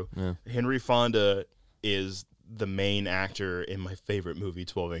 it's true. Yeah. Henry Fonda is the main actor in my favorite movie,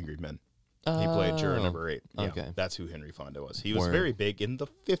 12 Angry Men. He played juror Oh, number 8. Yeah, okay. that's who Henry Fonda was. He was Word. very big in the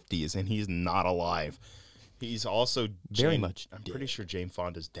 50s, and he's not alive. He's also Very much I'm pretty sure Jane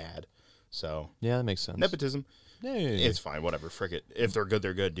Fonda's dad. So Yeah, that makes sense. nepotism. Hey. It's fine, whatever. Frick it. If they're good,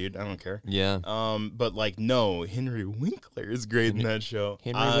 they're good, dude. I don't care. Yeah. But like, no, Henry Winkler is great in that show.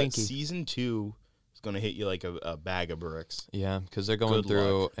 Henry Winky. Season 2 is gonna hit you like a bag of bricks. Yeah, because they're going Good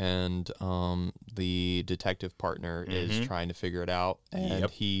through, luck. and the detective partner is trying to figure it out, and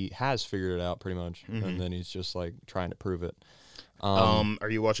Yep. he has figured it out pretty much, and then he's just like trying to prove it. Are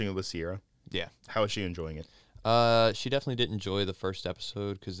you watching it with Sierra? Yeah. How is she enjoying it? She definitely did enjoy the first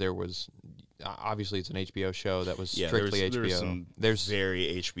episode because there was obviously it's an HBO show that was strictly HBO. There's some very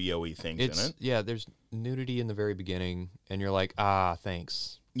HBO-y things in it. Yeah, there's nudity in the very beginning, and you're like,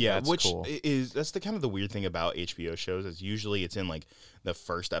 thanks. Yeah, That's which cool. that's the kind of the weird thing about HBO shows is usually it's in like the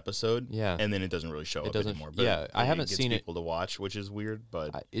first episode, Yeah. and then it doesn't really show up doesn't- anymore. But yeah, I haven't gets seen it. people to watch, which is weird.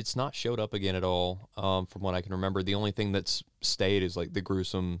 But It's not showed up again at all, from what I can remember. The only thing that's stayed is like the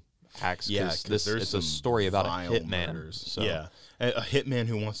gruesome acts. yeah, 'cause because there's it's some a story about a vile hitman. murders. So, Yeah, a hitman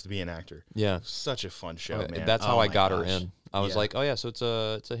who wants to be an actor. yeah. Such a fun show, man. That's how Oh I my got her gosh. in. I was Yeah. like, oh yeah, so it's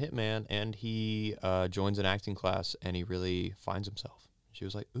a hitman, and he joins an acting class, and he really finds himself. She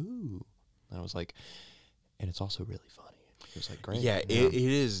was like, ooh, and I was like, and it's also really funny. She was like, great. Yeah, it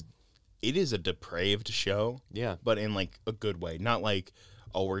is. It is a depraved show. Yeah. but in like a good way. Not like,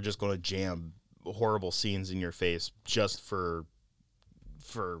 oh, we're just going to jam horrible scenes in your face just for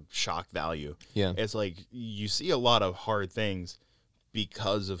shock value. Yeah. It's like you see a lot of hard things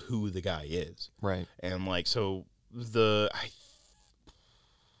because of who the guy is. Right. And like, so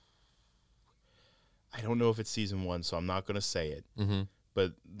I don't know if it's season 1, so I'm not going to say it. Mm-hmm.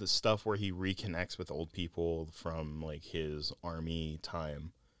 But the stuff where he reconnects with old people from like his army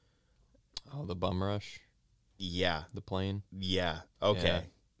time. Oh, the bum rush, Yeah. the plane. Yeah. Okay.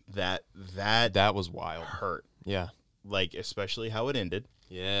 Yeah. That was wild. hurt. Yeah. Like, especially how it ended.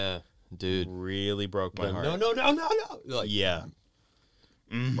 Yeah, dude. Really broke my heart. No. Like, Yeah.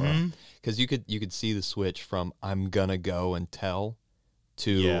 because you could see the switch from I'm gonna go and tell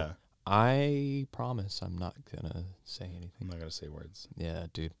to Yeah. I promise I'm not gonna say anything. I'm not gonna say words. Yeah,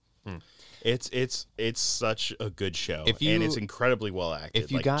 dude. It's such a good show, If you- and it's incredibly well acted.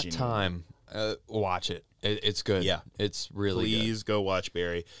 If you like, got genuinely. time, watch it. It's good. Yeah. It's really Please go watch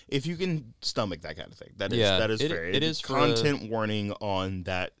Barry if you can stomach that kind of thing. That is fair. It is content warning on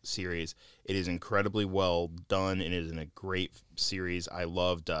that series. It is incredibly well done, and it is in a great series. I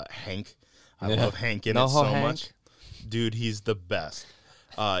loved Hank. I love Hank in it so much. Dude, he's the best.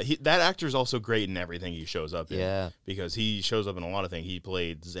 That actor's also great in everything he shows up in. Yeah. Because he shows up in a lot of things. He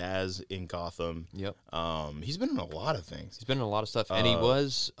played Zaz in Gotham. Yep. He's been in a lot of things. He's been in a lot of stuff. And he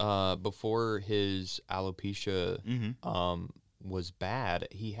was, before his alopecia was bad,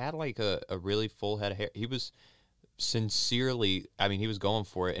 he had like a really full head of hair. He was sincerely, I mean, he was going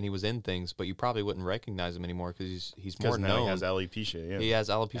for it, and he was in things, but you probably wouldn't recognize him anymore because he's more known. He has alopecia. Yeah. He has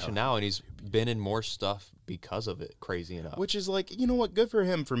alopecia now, and he's been in more stuff because of it. Crazy enough. Which is like, you know what? Good for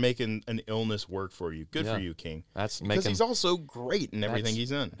him for making an illness work for you. Good for you, King. Because he's also great in everything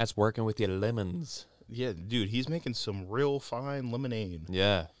he's in. That's working with your lemons. Yeah, dude, he's making some real fine lemonade.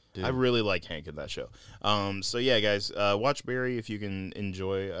 Yeah. Dude. I really like Hank in that show. So yeah, guys, watch Barry if you can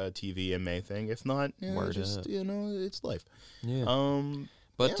enjoy a TV and May thing. If not, just it's life. Yeah.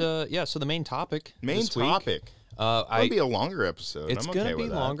 So the main topic. It's gonna be a longer episode. It's gonna be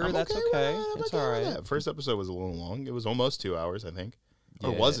longer. That's okay. It's all right. First episode was a little long. It was almost 2 hours, I think.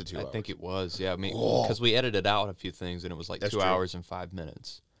 Or was it 2 hours? I think it was. Yeah, I mean, because we edited out a few things, and it was like That's 2 hours and 5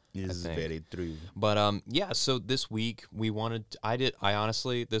 minutes. This is very true. But so this week I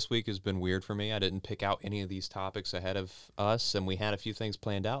honestly, this week has been weird for me. I didn't pick out any of these topics ahead of us, and we had a few things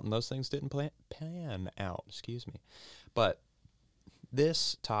planned out, and those things didn't pan out. Excuse me. But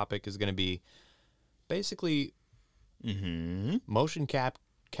this topic is going to be basically motion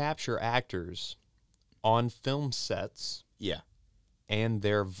capture actors on film sets. Yeah. And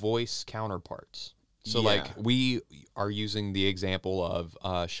their voice counterparts. So, like, we are using the example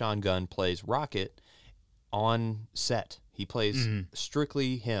of Sean Gunn plays Rocket on set. He plays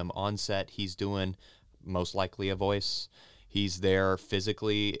strictly him on set. He's doing most likely a voice. He's there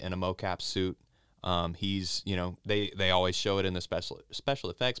physically in a mocap suit. He's, they always show it in the special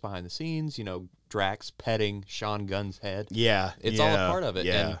effects behind the scenes, Drax petting Sean Gunn's head. Yeah. It's all a part of it.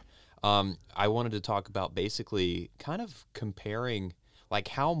 Yeah. And I wanted to talk about basically kind of comparing, like,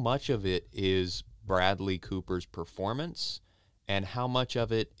 how much of it is Bradley Cooper's performance and how much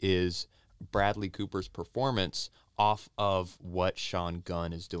of it is Bradley Cooper's performance off of what Sean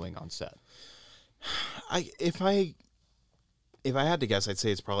Gunn is doing on set. If I had to guess, I'd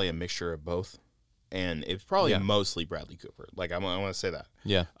say it's probably a mixture of both, and it's probably mostly Bradley Cooper. Like I want to say that.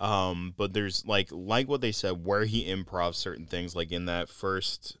 Yeah. But there's like what they said, where he improvs certain things, like in that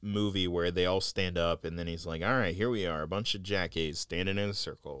first movie where they all stand up, and then he's like, "All right, here we are, a bunch of jackays standing in a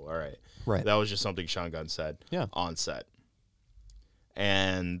circle." All right. Right. That was just something Sean Gunn said on set.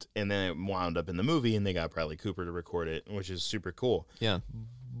 And then it wound up in the movie, and they got Bradley Cooper to record it, which is super cool. Yeah.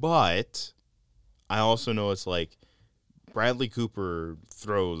 But I also know it's like Bradley Cooper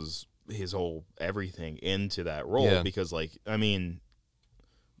throws his whole everything into that role because, like, I mean,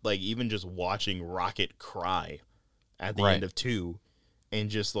 like, even just watching Rocket cry at the end of 2 and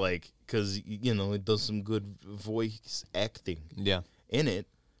just, like, because, it does some good voice acting in it.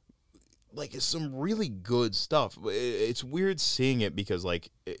 Like, it's some really good stuff. It's weird seeing it because,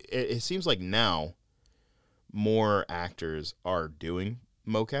 like, it seems like now more actors are doing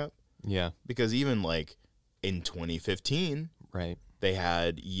mocap. Yeah. Because even, like, in 2015, they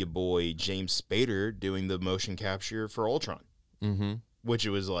had your boy James Spader doing the motion capture for Ultron. Mm-hmm. Which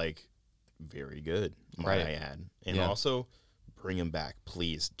it was, like, very good, might I add. And also, bring him back,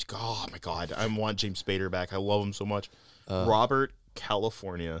 please. Oh, my God. I want James Spader back. I love him so much. Robert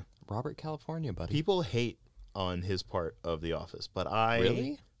California, buddy. People hate on his part of The Office, but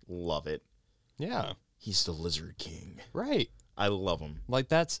I love it. Yeah. He's the Lizard King. Right. I love him. Like,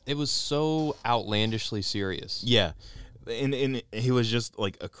 it was so outlandishly serious. Yeah. And he was just,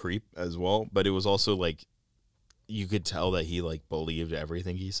 like, a creep as well, but it was also, like, you could tell that he, like, believed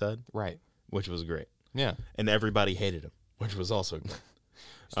everything he said. Right. Which was great. Yeah. And everybody hated him, which was also great.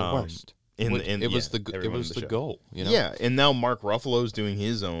 It's the worst. It was the goal, Yeah, and now Mark Ruffalo's doing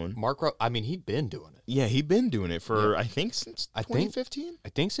his own. I mean, he'd been doing it. Yeah, he'd been doing it for I think since 2015. I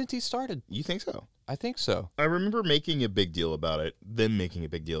think since he started. You think so? I think so. I remember making a big deal about it. Them making a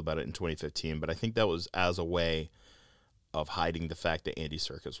big deal about it in 2015, but I think that was as a way of hiding the fact that Andy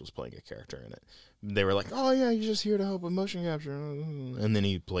Serkis was playing a character in it. They were like, "Oh yeah, he's just here to help with motion capture," and then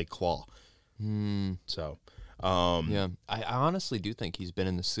he played Claw. So. I honestly do think he's been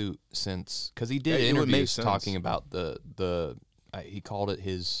in the suit since, because he did interviews talking about he called it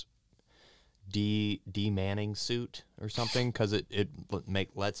his de-manning suit or something, because it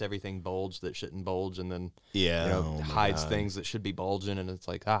lets everything bulge that shouldn't bulge, and then hides things that should be bulging, and it's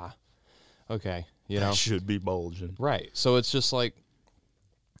like, okay, You know, that should be bulging. Right. So it's just like,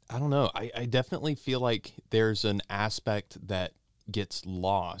 I don't know. I definitely feel like there's an aspect that gets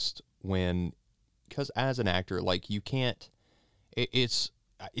lost because as an actor, like you can't, it's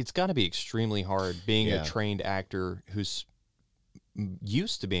got to be extremely hard being a trained actor who's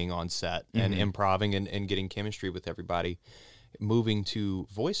used to being on set and improvising and getting chemistry with everybody, moving to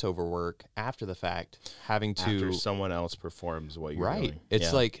voiceover work after the fact, having to after someone else performs what you're doing.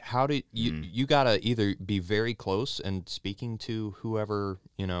 It's like, how do you gotta either be very close and speaking to whoever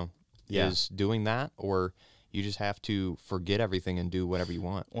is doing that, or you just have to forget everything and do whatever you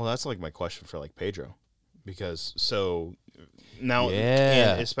want. Well, that's like my question for like Pedro, because so now,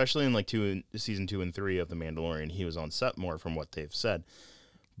 and especially in like season 2 and 3 of The Mandalorian, he was on set more from what they've said.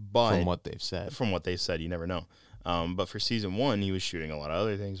 But from what they said, you never know. But for season 1, he was shooting a lot of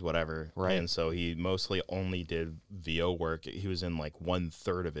other things, whatever. Right. And so he mostly only did VO work. He was in like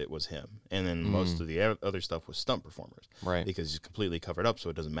 1/3 of it was him. And then most of the other stuff was stunt performers. Right. Because he's completely covered up, so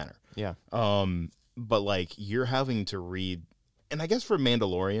it doesn't matter. Yeah. But like you're having to read, and I guess for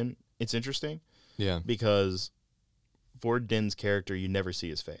Mandalorian, it's interesting. Yeah. Because for Din's character, you never see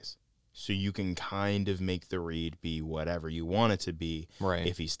his face. So you can kind of make the read be whatever you want it to be. Right.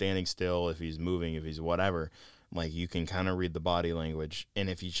 If he's standing still, if he's moving, if he's whatever. Like, you can kind of read the body language. And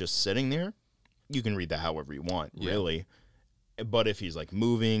if he's just sitting there, you can read that however you want, really. But if he's, like,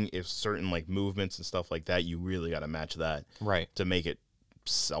 moving, if certain, like, movements and stuff like that, you really got to match that. Right. To make it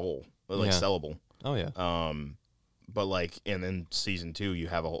sellable. Oh, yeah. But, like, and then season 2, you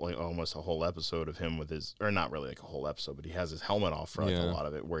have almost a whole episode of him with his, or not really like a whole episode, but he has his helmet off for, like, a lot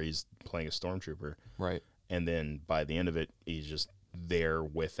of it, where he's playing a stormtrooper. Right. And then by the end of it, he's just there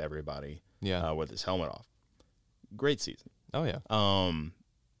with everybody. With his helmet off. Great season. Oh, yeah.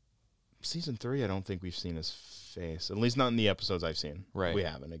 Season 3, I don't think we've seen his face. At least not in the episodes I've seen. Right. We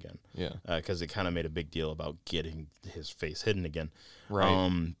haven't again. Yeah. Because it kind of made a big deal about getting his face hidden again.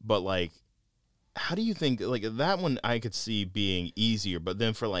 Right. But, like, how do you think, like, that one I could see being easier, but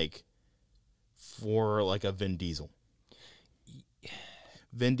then for a Vin Diesel.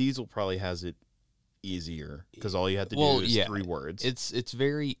 Vin Diesel probably has it easier because all you have to do is 3 words. It's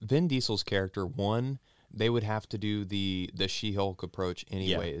very, Vin Diesel's character, they would have to do the She-Hulk approach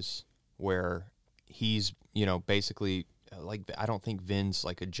anyways, where he's, basically, like, I don't think Vin's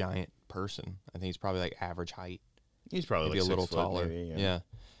like a giant person. I think he's probably like average height. He's probably maybe like a little 6 foot, taller. maybe, yeah.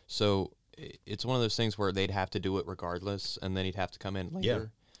 So it's one of those things where they'd have to do it regardless, and then he'd have to come in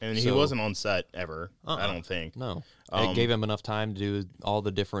later. Yeah. And he wasn't on set ever, I don't think. No. It gave him enough time to do all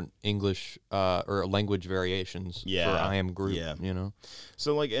the different English or language variations for I Am Groot,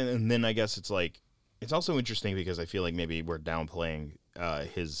 So, like, and then I guess it's like, it's also interesting because I feel like maybe we're downplaying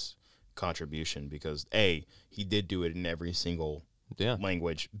his contribution because, A, he did do it in every single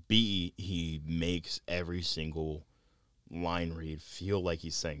language. B, he makes every single line read feel like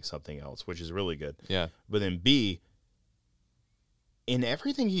he's saying something else, which is really good. Yeah. But then B, in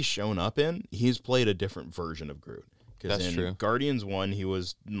everything he's shown up in, he's played a different version of Groot. That's in true. Guardians 1, he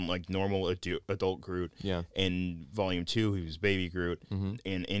was like normal adult Groot. Yeah. In Volume 2, he was baby Groot. Mm-hmm.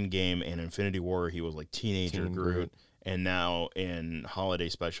 In Endgame and Infinity War, he was like teenager Groot. And now in Holiday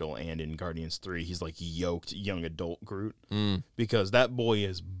Special and in Guardians 3, he's like yoked young adult Groot. Because that boy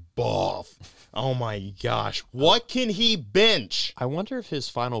is buff. Oh my gosh. What can he bench? I wonder if his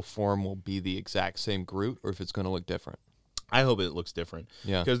final form will be the exact same Groot or if it's going to look different. I hope it looks different.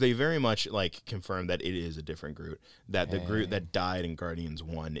 Yeah. Because they very much like confirmed that it is a different Groot. That the Groot that died in Guardians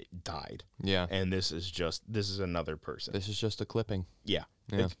 1 died. Yeah. And this is another person. This is just a clipping. Yeah.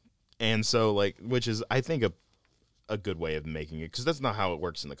 Yeah. And so, like, which is, I think, a good way of making it. Because that's not how it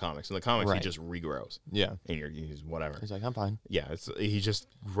works in the comics. In the comics, he just regrows. Yeah. And he's whatever. He's like, I'm fine. Yeah. He just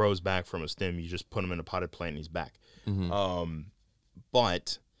grows back from a stem. You just put him in a potted plant and he's back. Mm-hmm.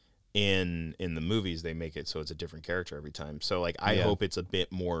 But in the movies, they make it so it's a different character every time. So, like, I hope it's a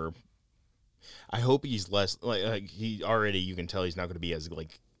bit more. I hope he's less like he already. You can tell he's not going to be as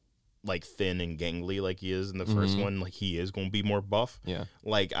like thin and gangly like he is in the first one. Like, he is going to be more buff. Yeah.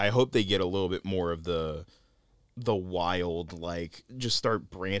 Like, I hope they get a little bit more of the wild, like, just start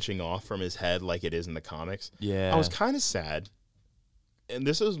branching off from his head like it is in the comics. Yeah. I was kind of sad. And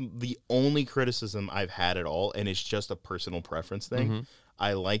this is the only criticism I've had at all, and it's just a personal preference thing.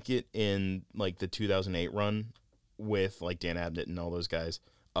 I like it in, like, the 2008 run with, like, Dan Abnett and all those guys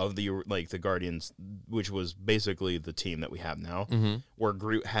of the Guardians, which was basically the team that we have now, where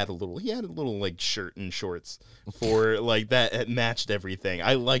Groot had a little like shirt and shorts for like that. It matched everything.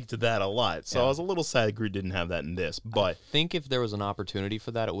 I liked that a lot. So I was a little sad Groot didn't have that in this, but I think if there was an opportunity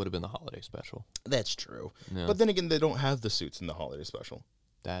for that, it would have been the holiday special. That's true. Yeah. But then again, they don't have the suits in the holiday special.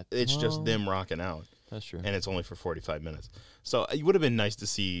 It's just them rocking out. That's true. And it's only for 45 minutes. So it would have been nice to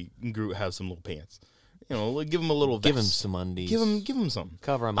see Groot have some little pants. You know, give him a little vest. Give him some undies. Give him some.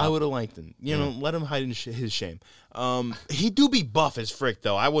 Cover him up. I would have liked him. You know, let him hide in his shame. He do be buff as frick,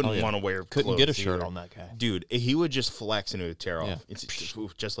 though. I wouldn't want to wear Couldn't get a clothes shirt either. on that guy. Dude, he would just flex and it would tear off. It's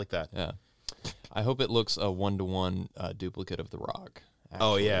just like that. Yeah. I hope it looks a 1-to-1 duplicate of The Rock. Actually.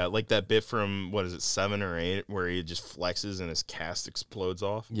 Oh, yeah. Like that bit from, 7 or 8, where he just flexes and his cast explodes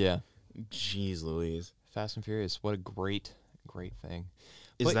off. Yeah. Jeez Louise. Fast and Furious. What a great thing.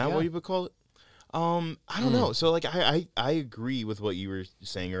 Is that what you would call it? I don't know. So, like, I agree with what you were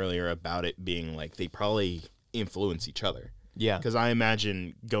saying earlier about it being, like, they probably influence each other. Yeah. Because I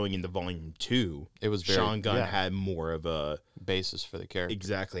imagine going into Volume 2, it was Sean Gunn had more of a basis for the character.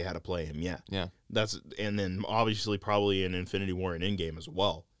 Exactly how to play him, yeah. Yeah. And then, obviously, probably in Infinity War and Endgame as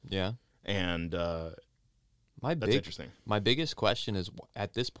well. Yeah. And that's interesting. My biggest question is,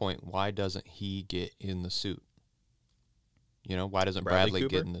 at this point, why doesn't he get in the suit? You know, why doesn't Bradley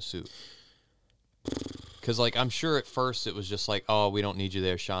get in the suit? Because, like, I'm sure at first it was just like, oh, we don't need you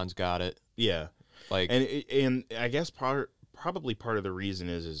there. Sean's got it. Yeah. Like, and I guess probably part of the reason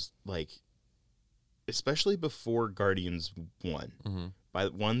is like, especially before Guardians 1, by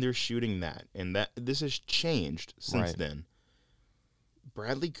one, they're shooting that, and that this has changed since then.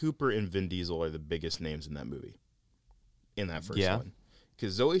 Bradley Cooper and Vin Diesel are the biggest names in that movie, in that first one.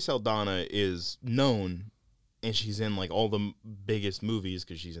 Because Zoe Saldana is known, and she's in, like, all the biggest movies,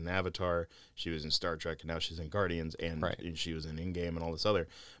 because she's in Avatar, she was in Star Trek, and now she's in Guardians, and she was in Endgame and all this other.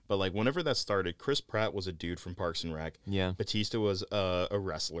 But, like, whenever that started, Chris Pratt was a dude from Parks and Rec. Yeah. Batista was a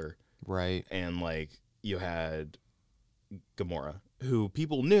wrestler. Right. And, like, you had Gamora, who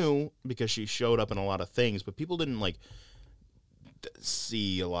people knew because she showed up in a lot of things, but people didn't, like,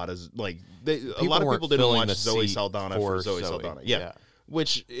 see a lot of, like, a lot of people didn't watch Zoe Saldana for Zoe Saldana. Yeah.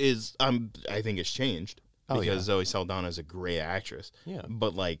 Which is, I think it's changed. Because Zoe Saldana is a great actress. Yeah.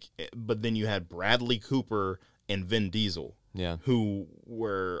 But then you had Bradley Cooper and Vin Diesel. Yeah. Who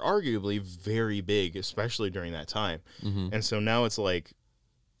were arguably very big, especially during that time. Mm-hmm. And so now it's like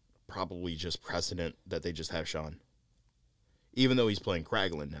probably just precedent that they just have Sean. Even though he's playing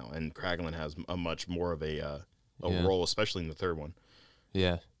Kraglin now, and Kraglin has a much more of a role, especially in the third one.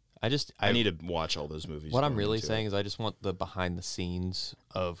 Yeah. I need to watch all those movies. What I'm really saying is I just want the behind the scenes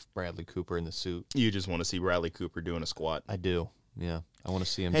of Bradley Cooper in the suit. You just want to see Bradley Cooper doing a squat. I do. Yeah. I want to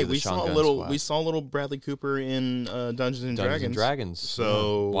see him do the Sean Gunn squat. We saw a little Bradley Cooper in Dungeons and Dragons.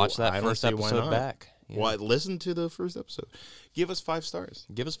 So watch that first episode back. Yeah. Listen to the first episode. Give us 5 stars.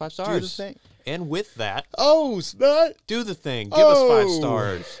 Give us 5 stars. Do the thing. And with that, snot. Do the thing. Give us 5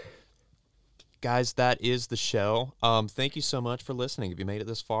 stars. Guys, that is the show. Thank you so much for listening. If you made it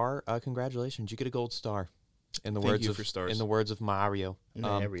this far, congratulations. You get a gold star. In the words of Mario.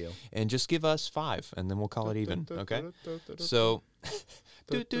 And just give us 5, and then we'll call it even. Okay. So,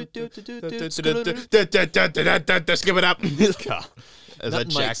 skip it up. Is that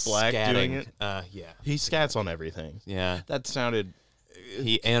Jack Black doing it? Yeah. He scats on everything. Yeah. That sounded.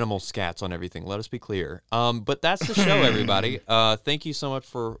 He animal scats on everything. Let us be clear. But that's the show, everybody. Thank you so much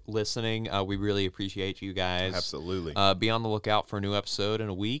for listening. We really appreciate you guys. Absolutely. Be on the lookout for a new episode in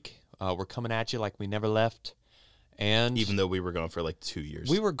a week. We're coming at you like we never left. And even though we were gone for like 2 years.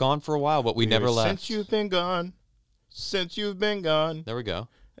 We were gone for a while, but we never left. Since you've been gone. There we go.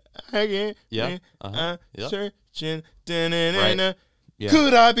 Again. Yeah. Searching. Right. Yeah.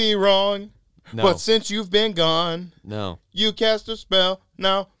 Could I be wrong? No. But since you've been gone, no, you cast a spell.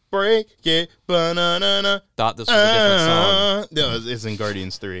 Now break it. Ba-na-na-na. Thought this was a different song. No, it's in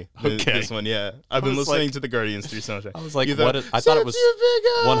Guardians 3. Okay. This one, yeah. I've been listening to the Guardians 3 soundtrack. I was like, what? I thought it was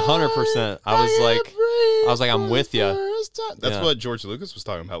 100%. I was like, I'm with you. That's what George Lucas was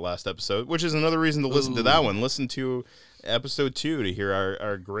talking about last episode, which is another reason to listen to that one. Listen to episode 2 to hear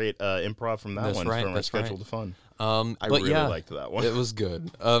our great improv from that one from our Scheduled Fun. I really liked that one. It was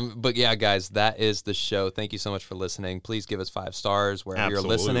good. But yeah, guys, that is the show. Thank you so much for listening. Please give us 5 stars wherever you're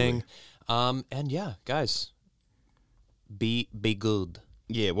listening. And yeah, guys, be good.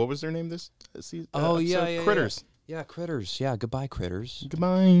 Yeah, what was their name this season? Yeah, Critters. Yeah, Critters. Yeah, goodbye, Critters.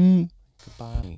 Goodbye. Goodbye.